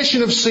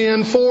confession of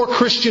sin for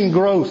Christian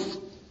growth.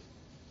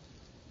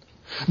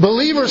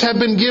 Believers have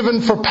been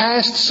given for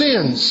past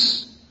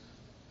sins,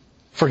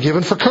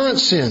 forgiven for current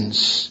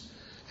sins,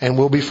 and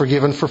will be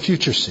forgiven for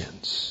future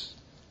sins.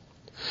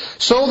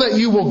 So that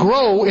you will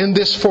grow in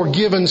this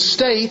forgiven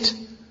state,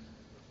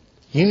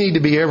 you need to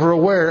be ever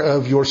aware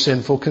of your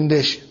sinful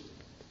condition.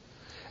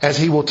 As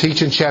he will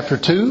teach in chapter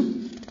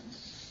 2,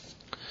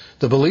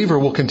 the believer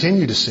will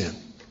continue to sin.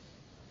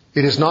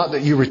 It is not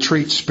that you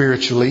retreat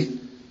spiritually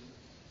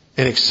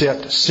and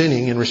accept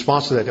sinning in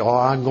response to that. Oh,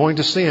 I'm going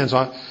to sin,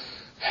 so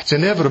it's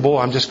inevitable.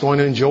 I'm just going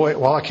to enjoy it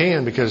while I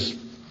can because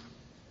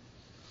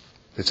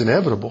it's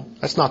inevitable.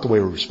 That's not the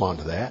way we respond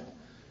to that.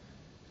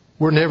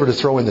 We're never to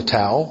throw in the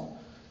towel.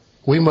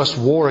 We must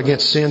war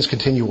against sin's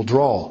continual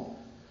draw.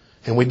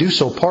 And we do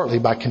so partly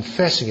by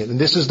confessing it. And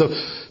this is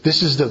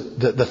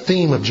the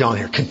theme of John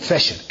here.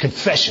 Confession,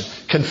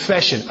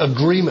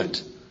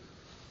 agreement,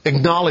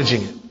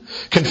 acknowledging it.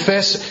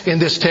 Confess in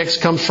this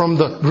text comes from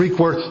the Greek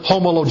word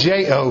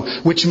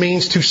homologeo, which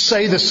means to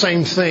say the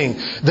same thing.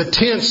 The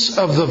tense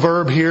of the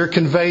verb here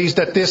conveys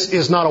that this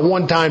is not a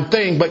one-time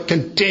thing, but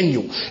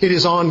continual. It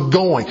is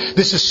ongoing.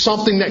 This is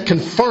something that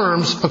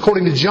confirms,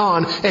 according to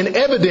John, and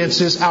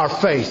evidences our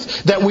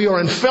faith, that we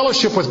are in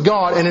fellowship with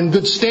God and in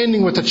good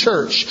standing with the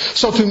church.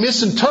 So to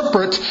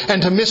misinterpret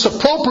and to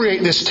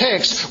misappropriate this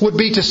text would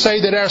be to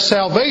say that our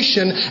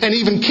salvation and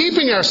even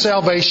keeping our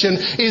salvation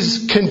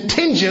is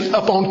contingent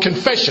upon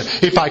confession.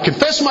 If I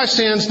confess my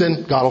sins,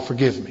 then God will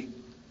forgive me.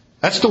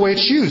 That's the way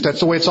it's used. That's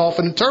the way it's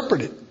often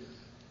interpreted.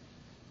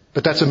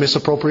 But that's a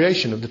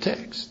misappropriation of the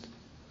text.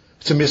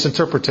 It's a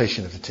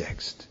misinterpretation of the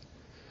text.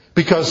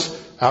 Because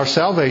our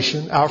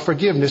salvation, our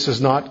forgiveness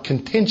is not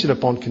contingent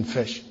upon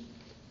confession.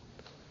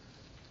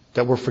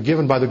 That we're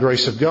forgiven by the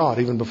grace of God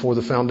even before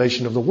the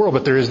foundation of the world.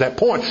 But there is that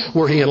point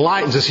where He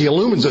enlightens us, He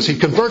illumines us, He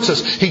converts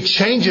us, He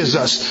changes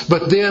us.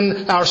 But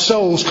then our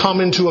souls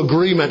come into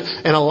agreement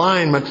and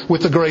alignment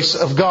with the grace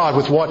of God,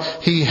 with what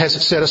He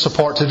has set us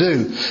apart to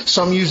do.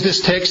 Some use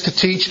this text to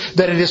teach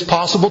that it is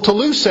possible to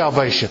lose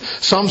salvation.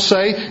 Some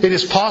say it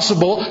is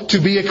possible to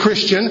be a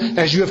Christian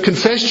as you have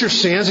confessed your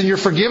sins and you're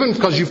forgiven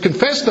because you've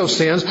confessed those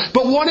sins.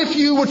 But what if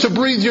you were to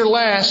breathe your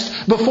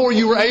last before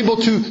you were able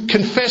to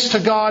confess to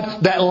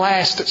God that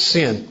last sin?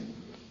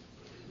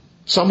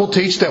 Some will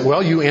teach that,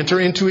 well, you enter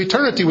into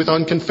eternity with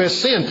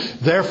unconfessed sin.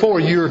 Therefore,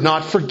 you're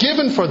not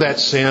forgiven for that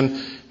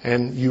sin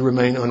and you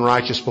remain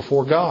unrighteous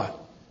before God.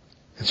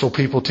 And so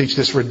people teach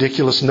this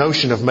ridiculous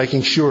notion of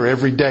making sure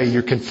every day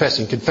you're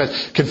confessing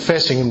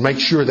and make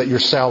sure that your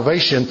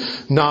salvation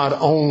not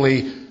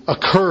only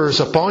occurs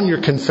upon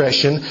your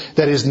confession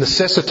that is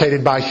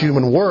necessitated by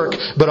human work,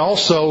 but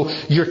also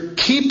your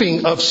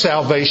keeping of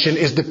salvation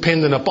is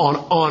dependent upon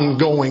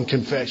ongoing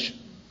confession.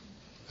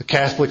 The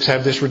Catholics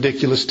have this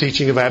ridiculous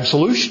teaching of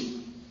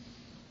absolution.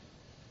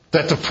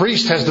 That the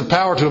priest has the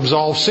power to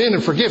absolve sin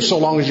and forgive so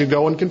long as you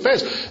go and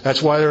confess. That's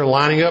why they're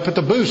lining up at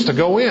the booths to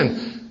go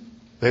in.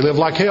 They live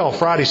like hell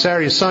Friday,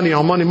 Saturday, and Sunday.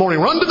 On Monday morning,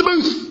 run to the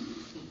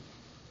booth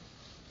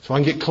so I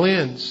can get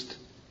cleansed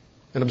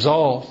and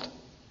absolved.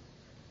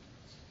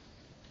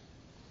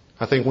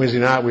 I think Wednesday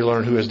night we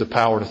learned who has the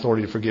power and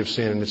authority to forgive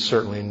sin, and it's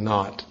certainly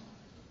not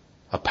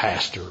a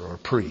pastor or a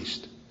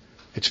priest.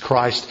 It's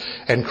Christ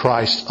and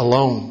Christ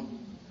alone.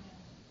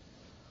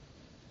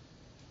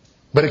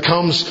 But it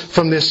comes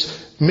from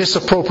this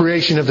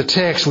misappropriation of the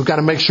text. We've got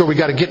to make sure we've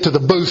got to get to the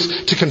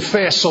booth to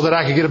confess so that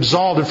I can get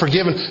absolved and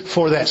forgiven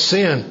for that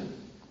sin.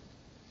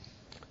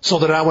 So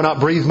that I will not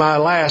breathe my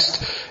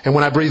last. And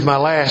when I breathe my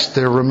last,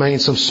 there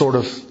remains some sort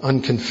of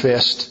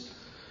unconfessed.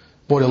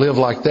 Boy, to live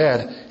like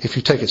that, if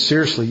you take it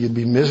seriously, you'd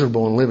be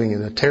miserable and living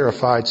in a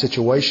terrified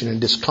situation and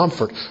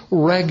discomfort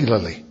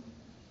regularly.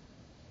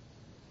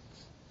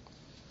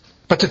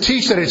 But to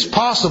teach that it's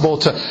possible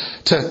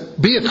to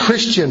be a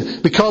Christian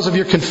because of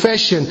your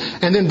confession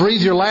and then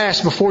breathe your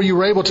last before you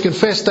were able to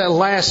confess that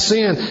last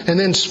sin and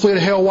then split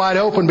hell wide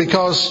open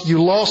because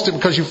you lost it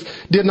because you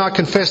did not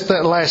confess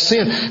that last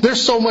sin.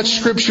 There's so much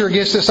Scripture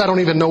against this, I don't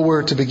even know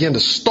where to begin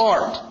to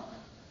start.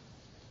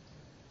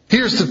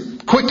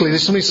 Quickly,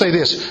 let me say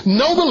this.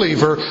 No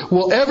believer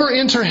will ever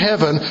enter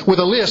heaven with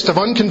a list of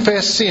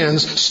unconfessed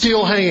sins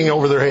still hanging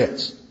over their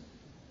heads.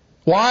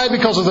 Why?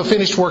 Because of the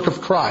finished work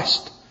of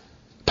Christ.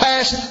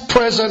 Past,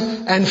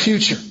 present, and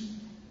future.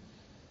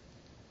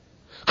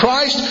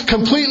 Christ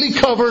completely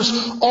covers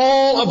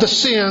all of the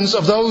sins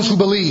of those who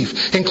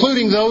believe,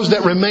 including those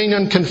that remain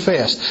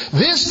unconfessed.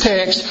 This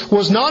text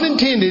was not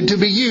intended to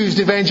be used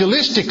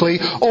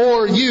evangelistically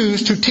or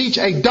used to teach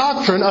a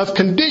doctrine of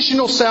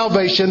conditional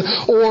salvation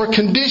or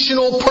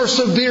conditional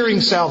persevering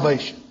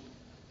salvation.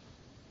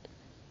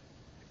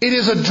 It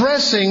is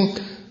addressing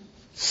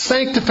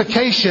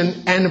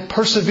sanctification and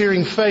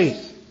persevering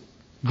faith,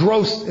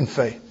 growth in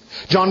faith.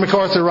 John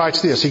MacArthur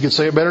writes this. He could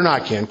say it better than I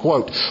can.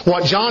 Quote,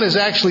 what John is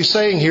actually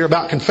saying here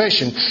about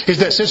confession is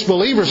that since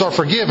believers are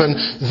forgiven,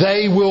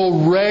 they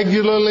will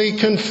regularly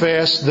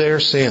confess their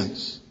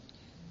sins.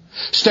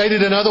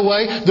 Stated another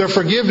way, their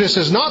forgiveness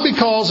is not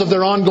because of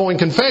their ongoing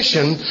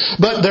confession,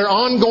 but their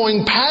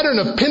ongoing pattern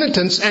of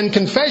penitence and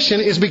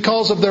confession is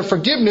because of their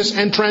forgiveness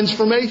and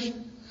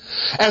transformation.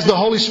 As the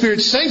Holy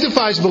Spirit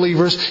sanctifies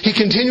believers, He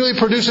continually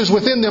produces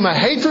within them a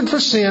hatred for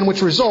sin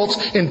which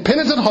results in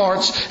penitent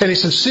hearts and a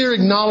sincere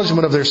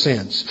acknowledgement of their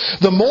sins.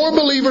 The more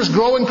believers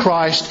grow in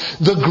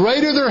Christ, the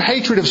greater their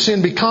hatred of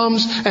sin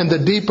becomes and the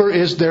deeper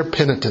is their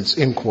penitence.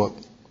 End quote.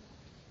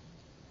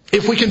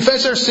 If we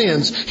confess our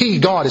sins, He,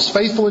 God, is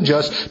faithful and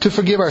just to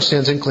forgive our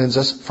sins and cleanse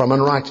us from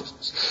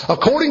unrighteousness.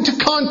 According to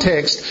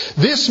context,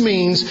 this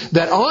means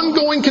that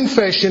ongoing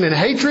confession and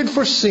hatred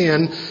for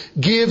sin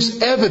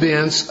gives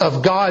evidence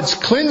of God's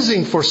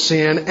cleansing for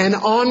sin and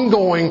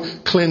ongoing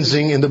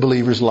cleansing in the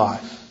believer's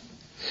life.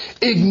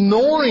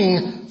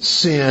 Ignoring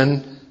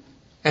sin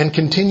and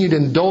continued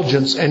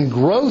indulgence and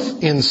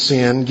growth in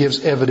sin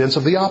gives evidence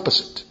of the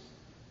opposite.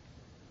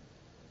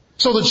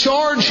 So the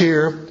charge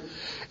here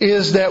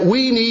is that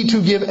we need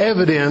to give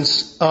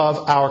evidence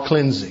of our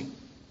cleansing.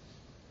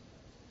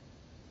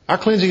 Our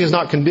cleansing is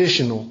not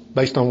conditional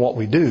based on what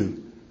we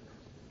do.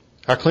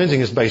 Our cleansing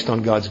is based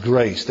on God's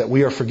grace, that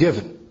we are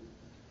forgiven.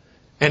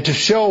 And to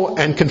show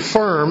and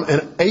confirm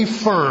and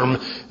affirm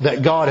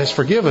that God has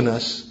forgiven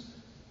us,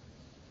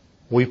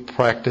 we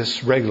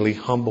practice regularly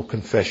humble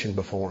confession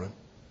before Him.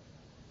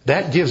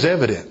 That gives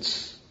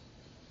evidence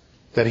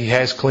that He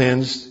has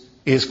cleansed,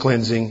 is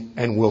cleansing,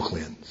 and will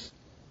cleanse.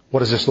 What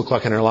does this look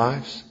like in our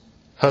lives?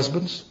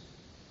 Husbands,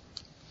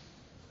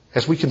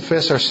 as we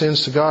confess our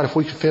sins to God, if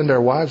we offend our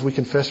wives, we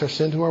confess our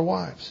sin to our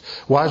wives.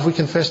 Wives, we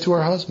confess to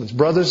our husbands.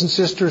 Brothers and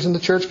sisters in the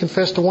church,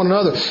 confess to one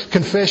another.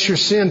 Confess your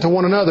sin to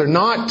one another,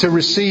 not to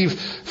receive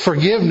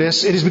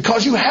forgiveness. It is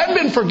because you have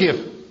been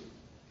forgiven.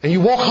 And you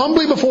walk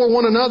humbly before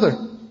one another.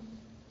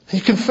 And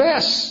you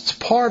confess. It's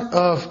part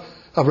of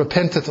a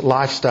repentant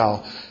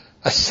lifestyle,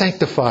 a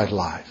sanctified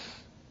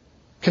life.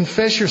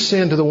 Confess your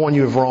sin to the one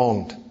you have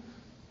wronged,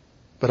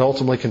 but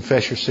ultimately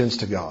confess your sins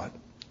to God.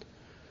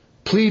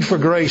 Plead for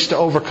grace to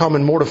overcome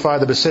and mortify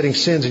the besetting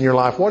sins in your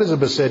life. What is a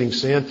besetting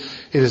sin?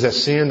 It is that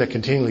sin that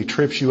continually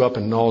trips you up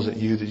and gnaws at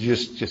you that you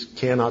just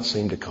cannot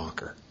seem to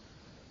conquer.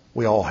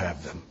 We all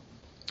have them.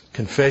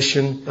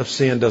 Confession of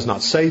sin does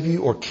not save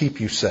you or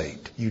keep you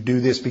saved. You do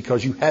this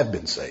because you have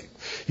been saved.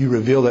 You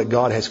reveal that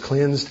God has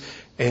cleansed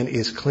and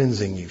is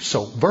cleansing you.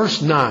 So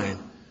verse 9,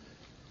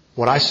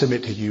 what I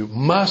submit to you,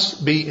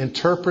 must be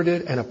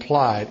interpreted and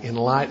applied in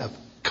light of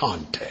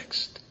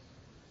context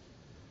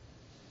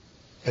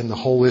and the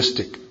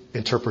holistic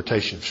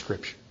interpretation of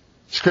Scripture.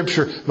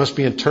 Scripture must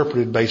be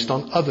interpreted based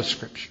on other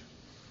Scripture.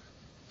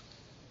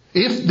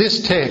 If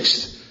this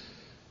text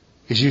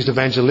is used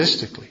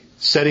evangelistically,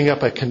 setting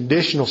up a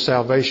conditional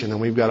salvation,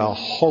 and we've got a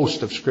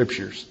host of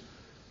Scriptures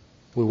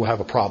we will have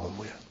a problem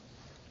with.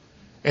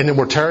 And then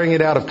we're tearing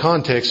it out of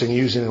context and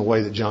using it in a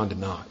way that John did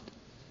not.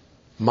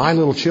 My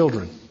little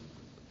children,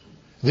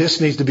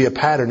 this needs to be a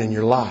pattern in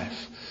your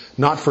life.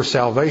 Not for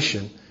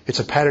salvation. It's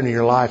a pattern in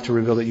your life to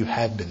reveal that you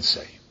have been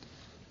saved.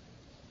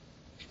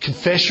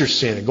 Confess your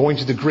sin. And going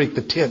to the Greek,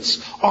 the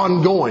tense,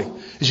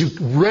 ongoing. As you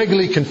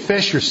regularly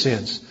confess your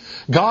sins.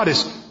 God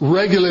is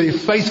regularly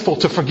faithful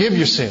to forgive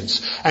your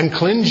sins and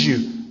cleanse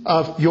you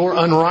of your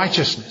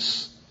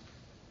unrighteousness.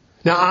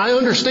 Now I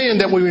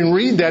understand that when we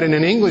read that in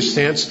an English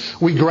sense,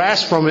 we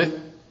grasp from it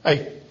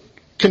a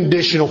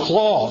conditional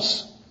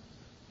clause.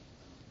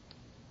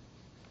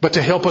 But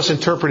to help us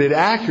interpret it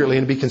accurately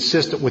and be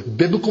consistent with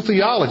biblical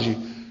theology,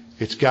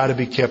 it's got to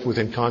be kept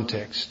within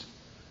context.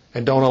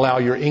 And don't allow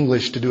your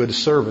English to do a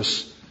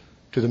disservice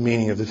to the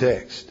meaning of the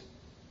text.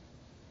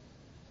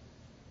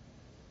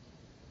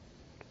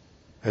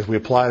 As we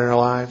apply it in our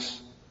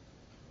lives,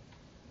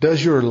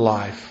 does your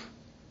life,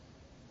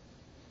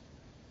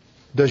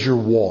 does your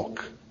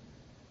walk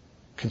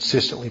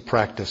consistently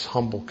practice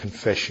humble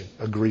confession,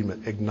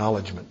 agreement,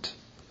 acknowledgement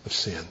of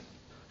sin?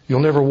 You'll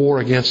never war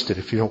against it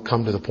if you don't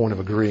come to the point of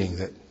agreeing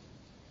that,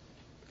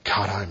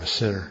 God, I'm a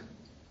sinner.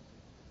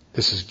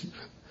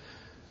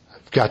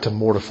 I've got to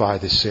mortify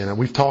this sin. And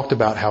we've talked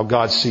about how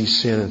God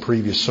sees sin in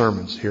previous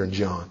sermons here in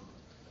John.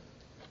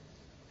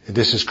 And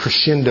this is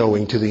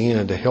crescendoing to the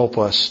end to help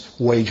us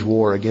wage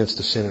war against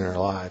the sin in our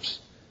lives,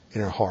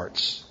 in our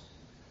hearts.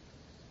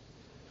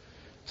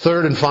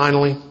 Third and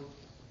finally,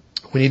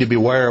 we need to be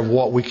aware of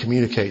what we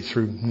communicate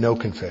through no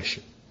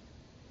confession.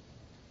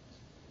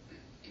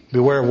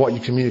 Beware of what you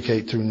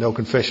communicate through no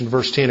confession.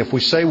 Verse 10, if we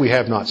say we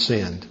have not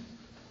sinned,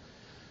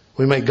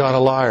 We make God a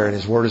liar and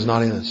His Word is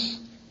not in us.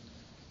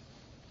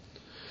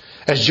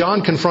 As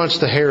John confronts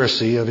the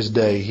heresy of his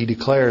day, he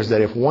declares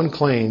that if one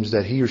claims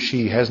that he or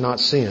she has not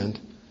sinned,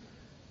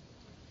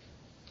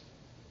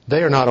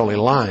 they are not only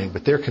lying,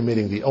 but they're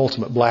committing the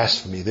ultimate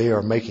blasphemy. They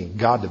are making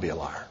God to be a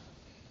liar.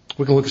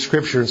 We can look at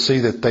Scripture and see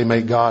that they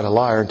make God a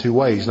liar in two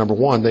ways. Number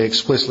one, they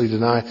explicitly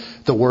deny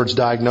the Word's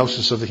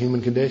diagnosis of the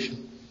human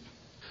condition.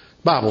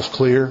 The Bible's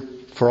clear.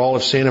 For all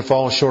have sinned and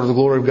fallen short of the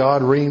glory of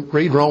God.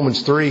 Read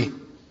Romans 3,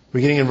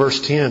 beginning in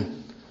verse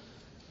 10.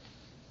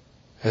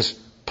 As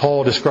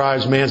Paul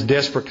describes man's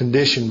desperate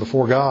condition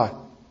before God.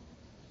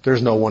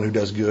 There's no one who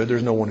does good.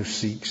 There's no one who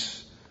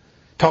seeks.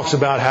 Talks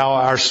about how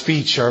our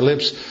speech, our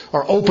lips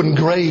are open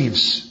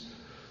graves.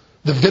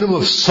 The venom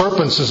of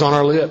serpents is on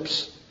our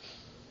lips.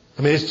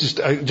 I mean, it's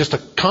just a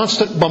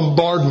constant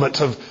bombardment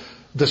of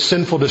the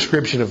sinful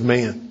description of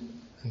man.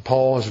 And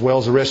Paul, as well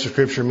as the rest of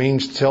Scripture,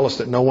 means to tell us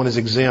that no one is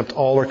exempt.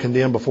 All are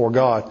condemned before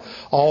God.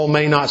 All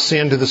may not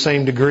sin to the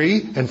same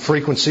degree and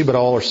frequency, but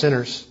all are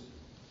sinners.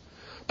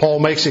 Paul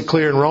makes it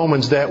clear in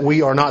Romans that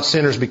we are not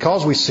sinners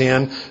because we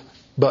sin,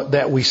 but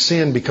that we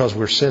sin because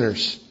we're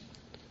sinners.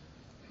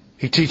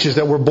 He teaches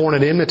that we're born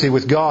in enmity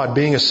with God.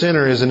 Being a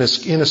sinner is an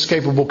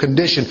inescapable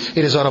condition.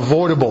 It is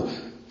unavoidable.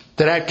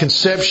 That at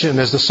conception,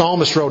 as the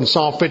psalmist wrote in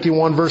Psalm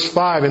 51 verse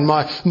 5, in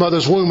my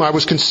mother's womb I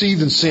was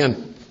conceived in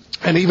sin.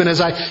 And even as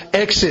I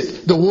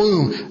exit the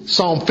womb,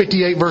 Psalm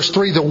 58 verse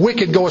 3, the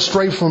wicked go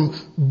astray from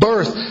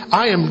birth.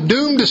 I am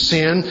doomed to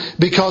sin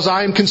because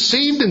I am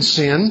conceived in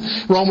sin.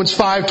 Romans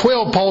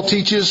 5:12, Paul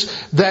teaches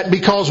that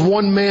because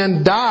one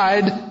man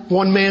died,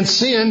 one man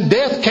sinned,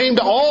 death came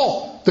to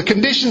all. The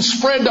condition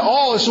spread to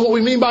all. This is what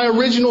we mean by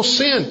original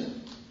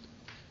sin.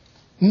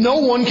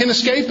 No one can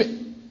escape it.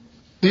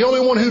 The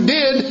only one who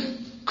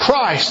did,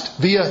 Christ,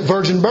 via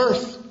virgin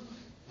birth.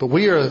 But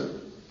we are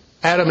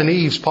Adam and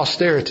Eve's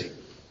posterity.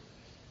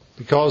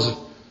 Because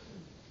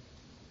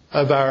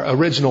of our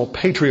original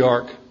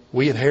patriarch,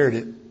 we inherit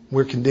it.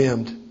 We're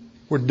condemned.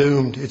 We're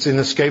doomed. It's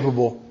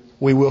inescapable.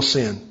 We will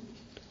sin.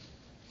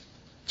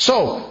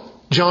 So,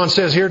 John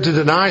says here to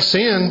deny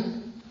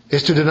sin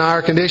is to deny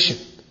our condition.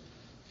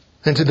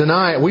 And to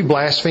deny it, we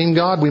blaspheme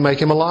God. We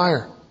make Him a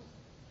liar.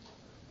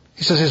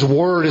 He says His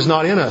Word is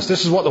not in us.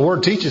 This is what the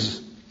Word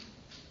teaches.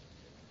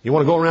 You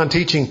want to go around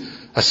teaching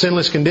a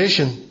sinless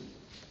condition,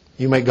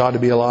 you make God to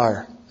be a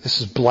liar.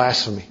 This is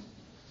blasphemy.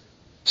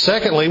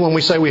 Secondly, when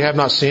we say we have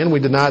not sinned, we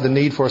deny the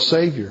need for a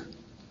Savior.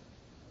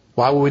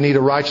 Why would we need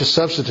a righteous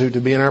substitute to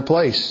be in our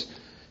place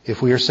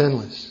if we are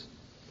sinless?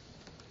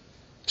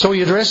 So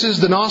he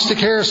addresses the Gnostic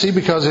heresy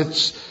because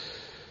it's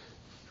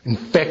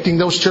infecting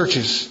those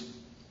churches.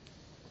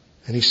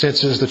 And he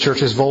senses the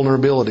church's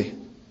vulnerability.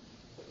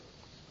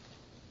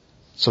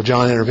 So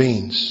John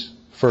intervenes.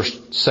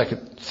 1st,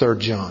 2nd, 3rd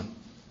John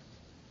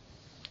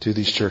to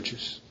these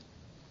churches.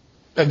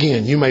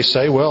 Again, you may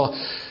say, well,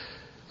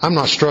 I'm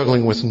not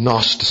struggling with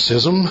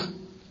Gnosticism,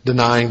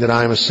 denying that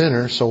I am a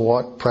sinner, so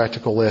what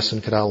practical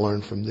lesson could I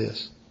learn from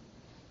this?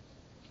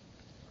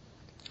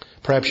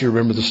 Perhaps you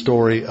remember the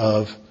story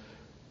of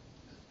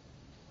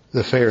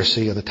the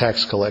Pharisee and the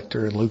tax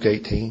collector in Luke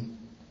 18.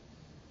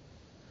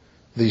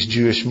 These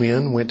Jewish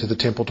men went to the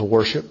temple to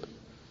worship.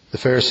 The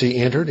Pharisee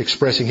entered,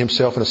 expressing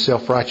himself in a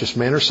self-righteous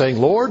manner, saying,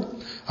 Lord,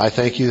 I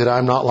thank you that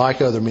I'm not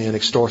like other men,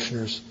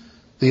 extortioners,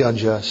 the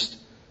unjust,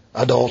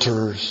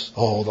 adulterers,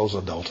 all those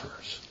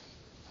adulterers.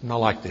 I'm not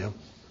like them.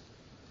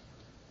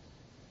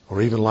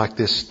 Or even like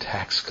this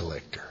tax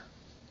collector.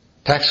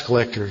 Tax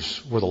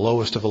collectors were the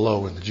lowest of the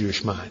low in the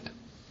Jewish mind.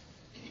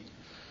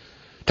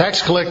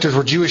 Tax collectors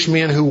were Jewish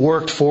men who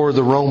worked for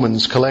the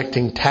Romans,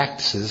 collecting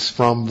taxes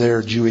from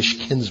their Jewish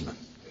kinsmen.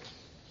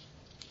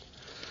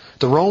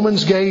 The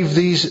Romans gave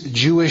these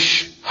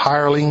Jewish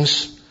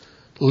hirelings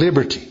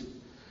liberty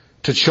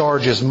to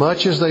charge as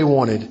much as they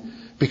wanted,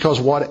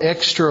 because what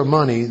extra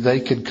money they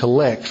could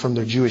collect from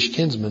their Jewish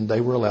kinsmen,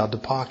 they were allowed to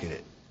pocket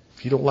it.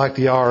 If you don't like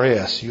the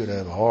IRS, you'd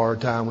have a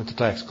hard time with the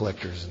tax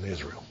collectors in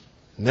Israel.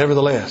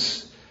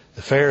 Nevertheless,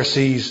 the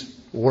Pharisees'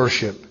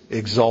 worship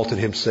exalted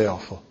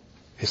himself,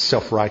 his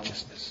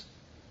self-righteousness.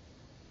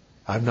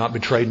 I've not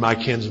betrayed my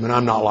kinsmen.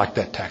 I'm not like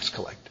that tax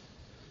collector.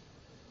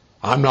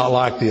 I'm not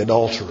like the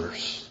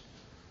adulterers,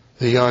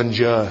 the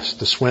unjust,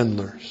 the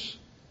swindlers.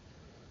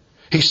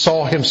 He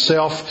saw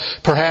himself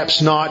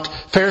perhaps not,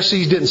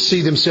 Pharisees didn't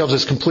see themselves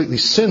as completely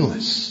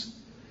sinless,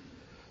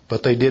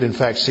 but they did in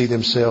fact see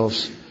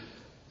themselves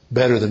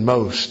better than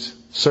most,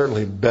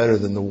 certainly better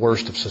than the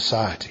worst of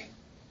society.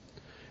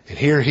 And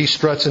here he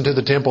struts into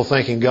the temple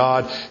thanking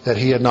God that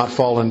he had not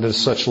fallen into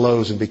such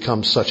lows and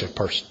become such a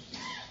person.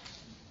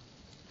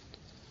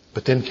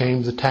 But then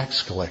came the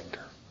tax collector,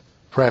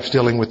 perhaps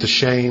dealing with the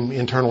shame,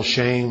 internal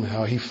shame,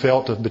 how he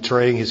felt of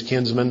betraying his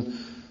kinsmen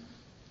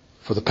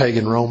for the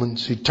pagan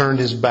Romans. He turned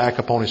his back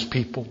upon his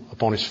people,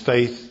 upon his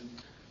faith,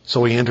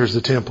 so he enters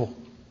the temple.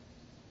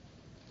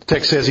 The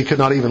text says he could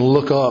not even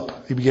look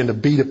up. He began to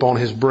beat upon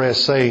his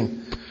breast,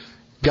 saying,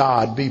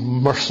 God, be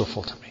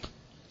merciful to me.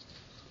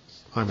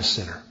 I'm a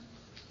sinner.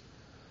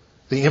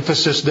 The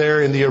emphasis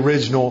there in the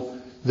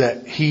original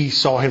that he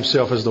saw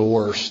himself as the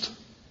worst.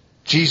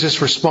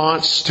 Jesus'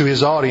 response to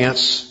his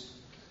audience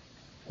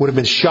would have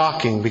been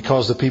shocking,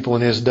 because the people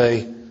in his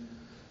day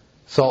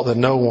thought that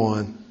no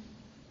one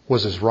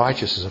was as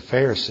righteous as a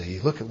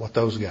Pharisee. Look at what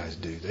those guys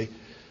do.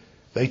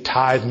 They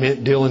tithe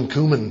mint, dill, and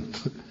cumin.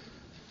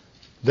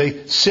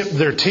 They sip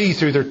their tea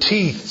through their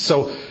teeth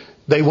so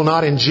they will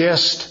not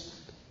ingest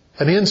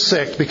an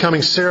insect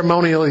becoming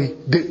ceremonially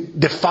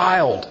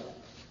defiled.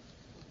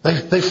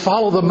 They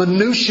follow the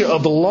minutiae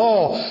of the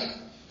law.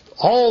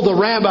 All the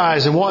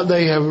rabbis and what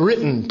they have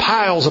written,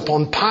 piles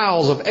upon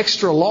piles of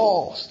extra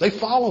laws. They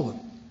follow them.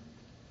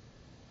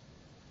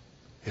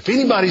 If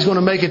anybody's going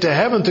to make it to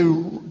heaven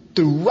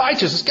through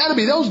righteousness, it's got to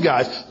be those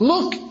guys.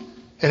 Look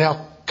at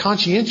how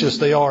conscientious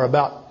they are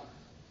about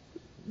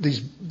these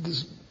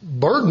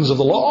burdens of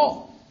the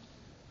law.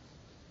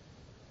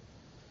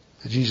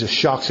 Jesus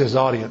shocks his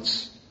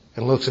audience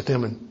and looks at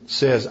them and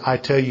says, I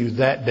tell you,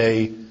 that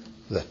day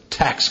the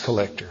tax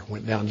collector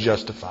went down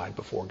justified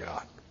before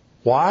God.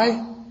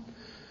 Why?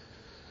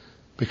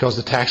 Because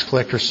the tax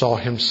collector saw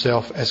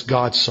himself as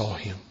God saw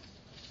him,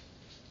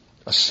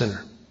 a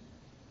sinner.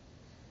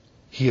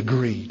 He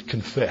agreed,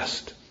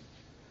 confessed,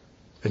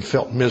 and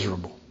felt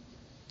miserable.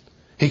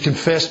 He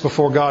confessed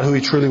before God who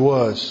he truly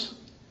was.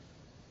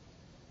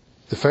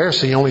 The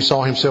Pharisee only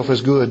saw himself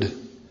as good.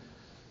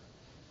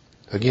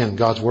 Again,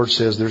 God's Word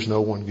says there's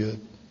no one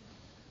good.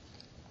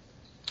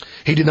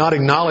 He did not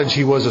acknowledge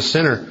he was a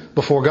sinner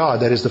before God,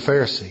 that is the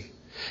Pharisee.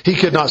 He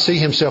could not see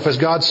himself as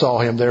God saw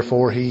him,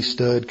 therefore he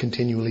stood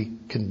continually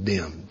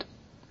condemned.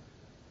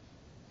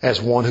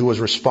 As one who was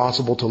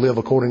responsible to live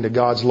according to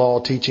God's law,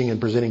 teaching and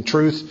presenting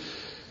truth,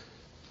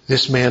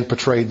 this man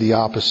portrayed the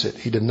opposite.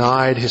 He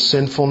denied his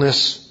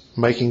sinfulness,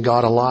 making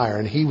God a liar,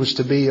 and he was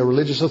to be a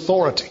religious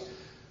authority.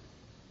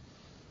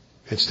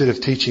 Instead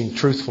of teaching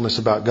truthfulness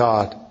about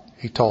God,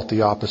 he taught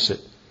the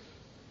opposite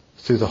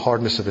through the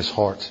hardness of his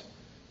heart,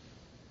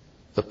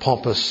 the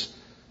pompous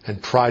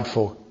and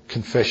prideful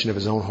confession of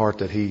his own heart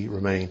that he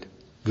remained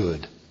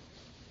good,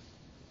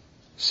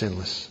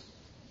 sinless,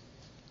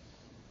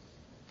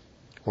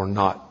 or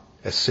not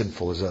as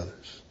sinful as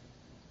others.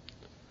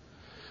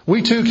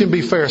 We too can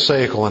be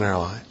pharisaical in our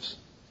lives.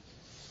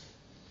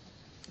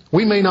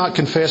 We may not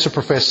confess or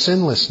profess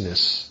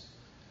sinlessness,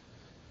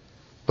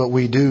 but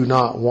we do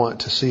not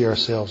want to see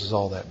ourselves as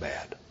all that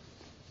bad.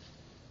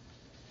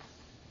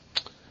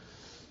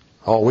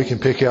 Oh, we can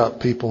pick out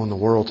people in the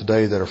world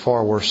today that are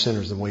far worse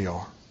sinners than we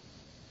are.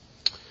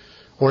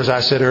 Or as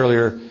I said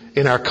earlier,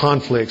 in our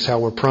conflicts, how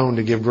we're prone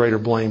to give greater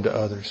blame to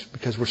others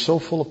because we're so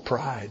full of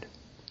pride.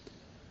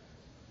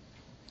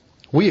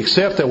 We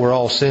accept that we're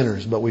all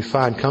sinners, but we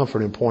find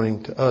comfort in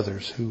pointing to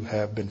others who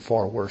have been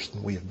far worse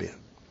than we have been.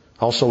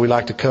 Also, we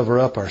like to cover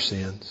up our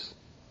sins.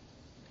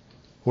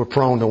 We're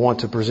prone to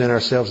want to present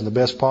ourselves in the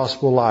best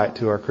possible light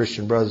to our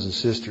Christian brothers and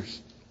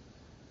sisters.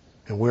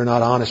 And we're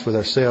not honest with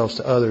ourselves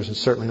to others, and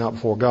certainly not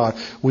before God.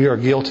 We are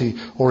guilty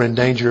or in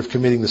danger of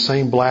committing the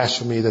same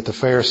blasphemy that the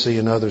Pharisee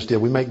and others did.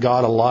 We make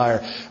God a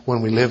liar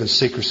when we live in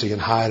secrecy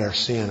and hide our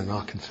sin and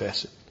not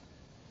confess it.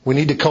 We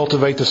need to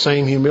cultivate the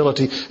same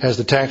humility as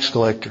the tax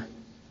collector.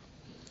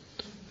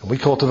 And we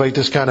cultivate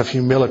this kind of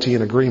humility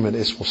and agreement,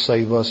 this will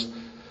save us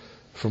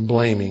from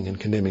blaming and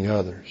condemning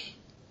others.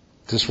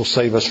 This will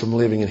save us from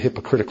living in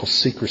hypocritical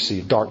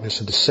secrecy, darkness,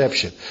 and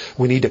deception.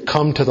 We need to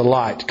come to the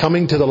light.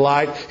 Coming to the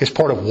light is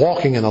part of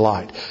walking in the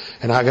light.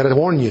 And I got to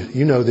warn you,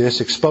 you know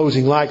this,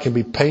 exposing light can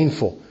be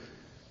painful,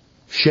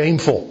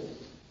 shameful,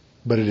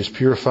 but it is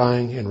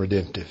purifying and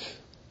redemptive.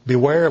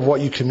 Beware of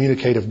what you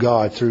communicate of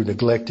God through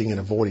neglecting and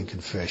avoiding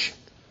confession,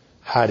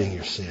 hiding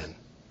your sin.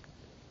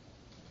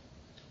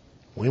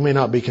 We may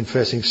not be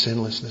confessing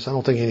sinlessness. I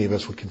don't think any of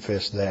us would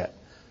confess that.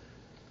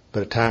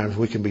 But at times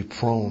we can be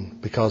prone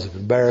because of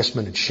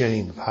embarrassment and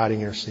shame of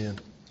hiding our sin,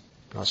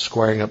 not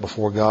squaring up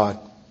before God,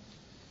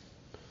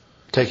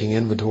 taking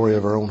inventory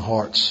of our own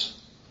hearts.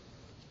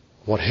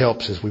 What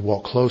helps is we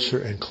walk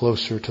closer and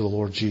closer to the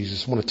Lord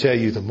Jesus. I want to tell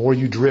you, the more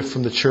you drift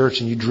from the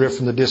church and you drift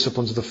from the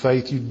disciplines of the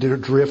faith, you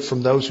drift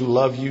from those who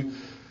love you,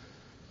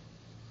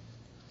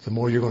 the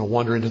more you're going to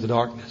wander into the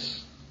darkness.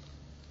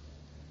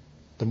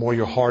 The more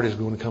your heart is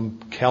going to become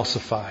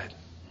calcified.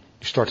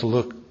 You start to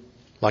look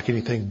like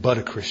anything but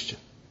a Christian.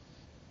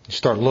 You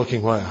start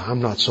looking, well,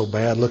 I'm not so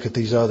bad. Look at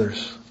these others.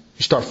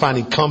 You start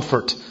finding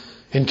comfort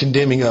in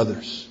condemning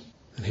others.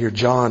 And here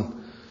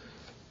John,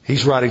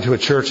 he's writing to a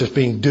church that's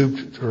being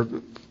duped or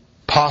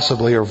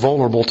possibly or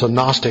vulnerable to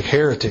Gnostic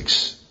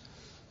heretics.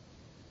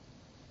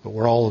 But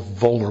we're all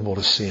vulnerable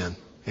to sin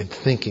and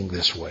thinking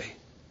this way.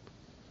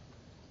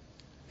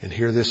 And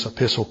here this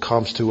epistle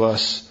comes to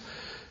us,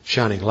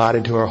 shining light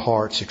into our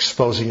hearts,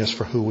 exposing us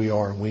for who we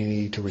are, and we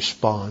need to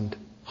respond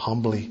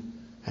humbly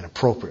and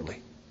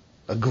appropriately,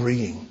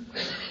 agreeing,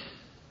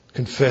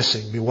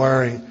 confessing,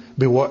 beware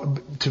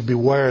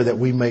that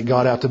we make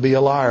God out to be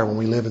a liar when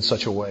we live in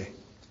such a way.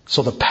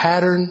 So the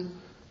pattern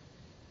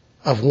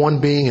of one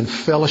being in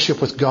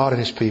fellowship with God and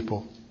His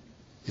people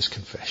is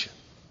confession.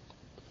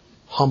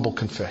 Humble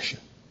confession.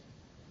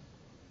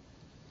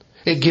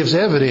 It gives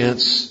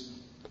evidence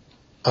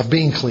of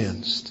being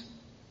cleansed.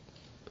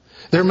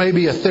 There may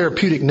be a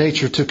therapeutic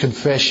nature to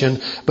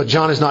confession, but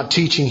John is not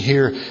teaching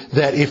here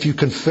that if you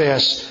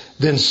confess,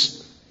 then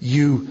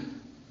you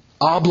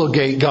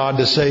obligate God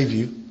to save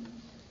you.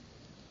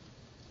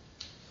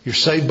 You're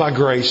saved by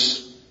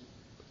grace.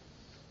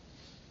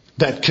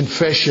 That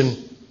confession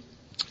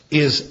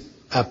is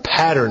a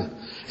pattern,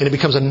 and it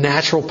becomes a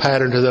natural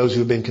pattern to those who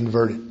have been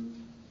converted,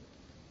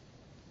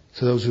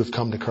 to those who have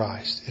come to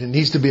Christ. And it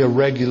needs to be a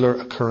regular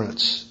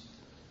occurrence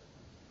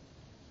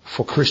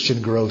for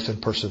Christian growth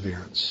and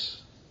perseverance.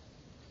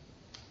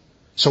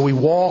 So we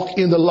walk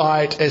in the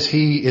light as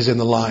He is in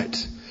the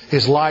light.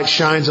 His light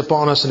shines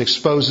upon us and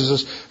exposes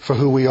us for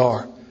who we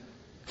are.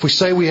 If we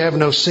say we have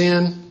no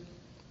sin,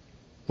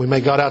 we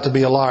make God out to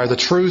be a liar. The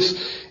truth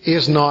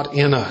is not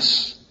in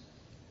us.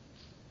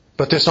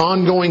 But this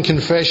ongoing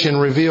confession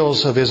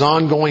reveals of His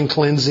ongoing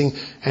cleansing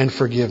and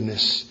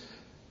forgiveness.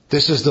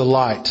 This is the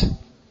light.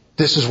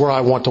 This is where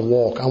I want to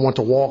walk. I want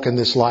to walk in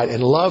this light.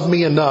 And love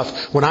me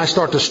enough when I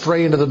start to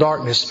stray into the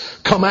darkness.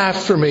 Come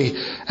after me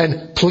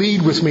and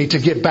plead with me to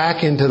get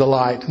back into the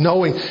light,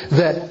 knowing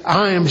that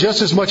I am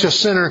just as much a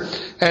sinner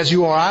as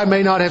you are. I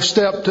may not have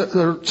stepped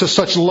to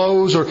such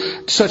lows or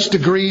such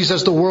degrees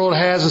as the world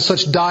has, and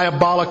such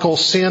diabolical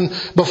sin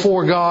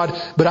before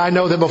God, but I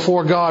know that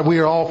before God we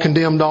are all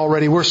condemned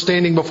already. We're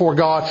standing before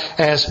God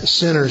as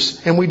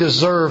sinners, and we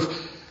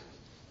deserve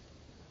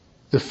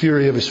the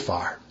fury of His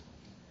fire.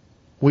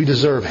 We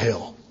deserve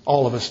hell.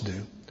 All of us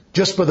do.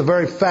 Just for the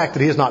very fact that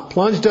He has not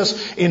plunged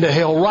us into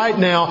hell right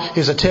now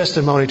is a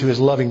testimony to His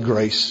loving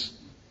grace.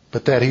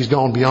 But that He's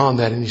gone beyond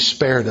that and He's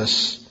spared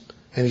us.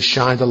 And He's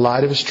shined the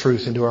light of His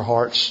truth into our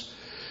hearts.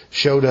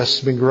 Showed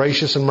us, been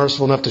gracious and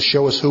merciful enough to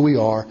show us who we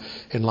are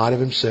in light of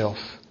Himself.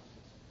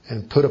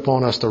 And put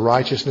upon us the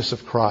righteousness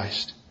of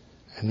Christ.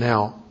 And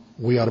now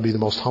we ought to be the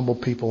most humble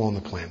people on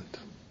the planet.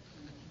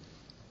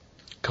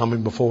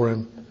 Coming before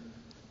Him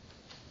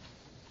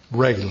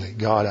regularly.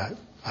 God,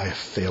 I have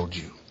failed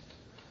you.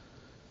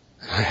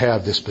 I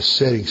have this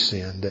besetting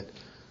sin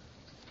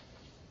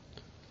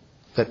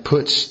that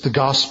puts the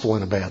gospel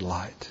in a bad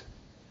light.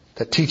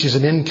 That teaches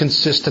an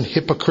inconsistent,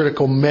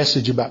 hypocritical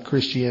message about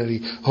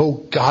Christianity. Oh,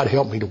 God,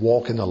 help me to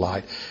walk in the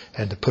light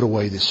and to put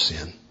away this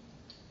sin.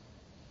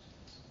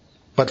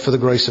 But for the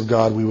grace of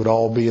God, we would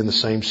all be in the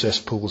same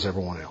cesspool as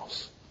everyone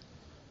else.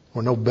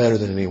 We're no better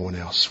than anyone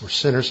else. We're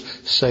sinners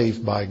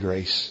saved by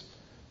grace.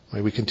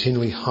 May we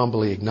continually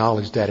humbly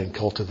acknowledge that and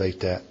cultivate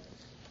that.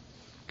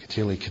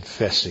 Continually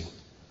confessing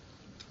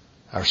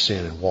our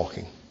sin and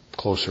walking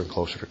closer and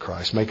closer to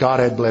Christ. May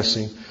God add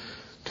blessing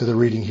to the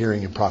reading,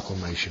 hearing, and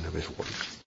proclamation of His Word.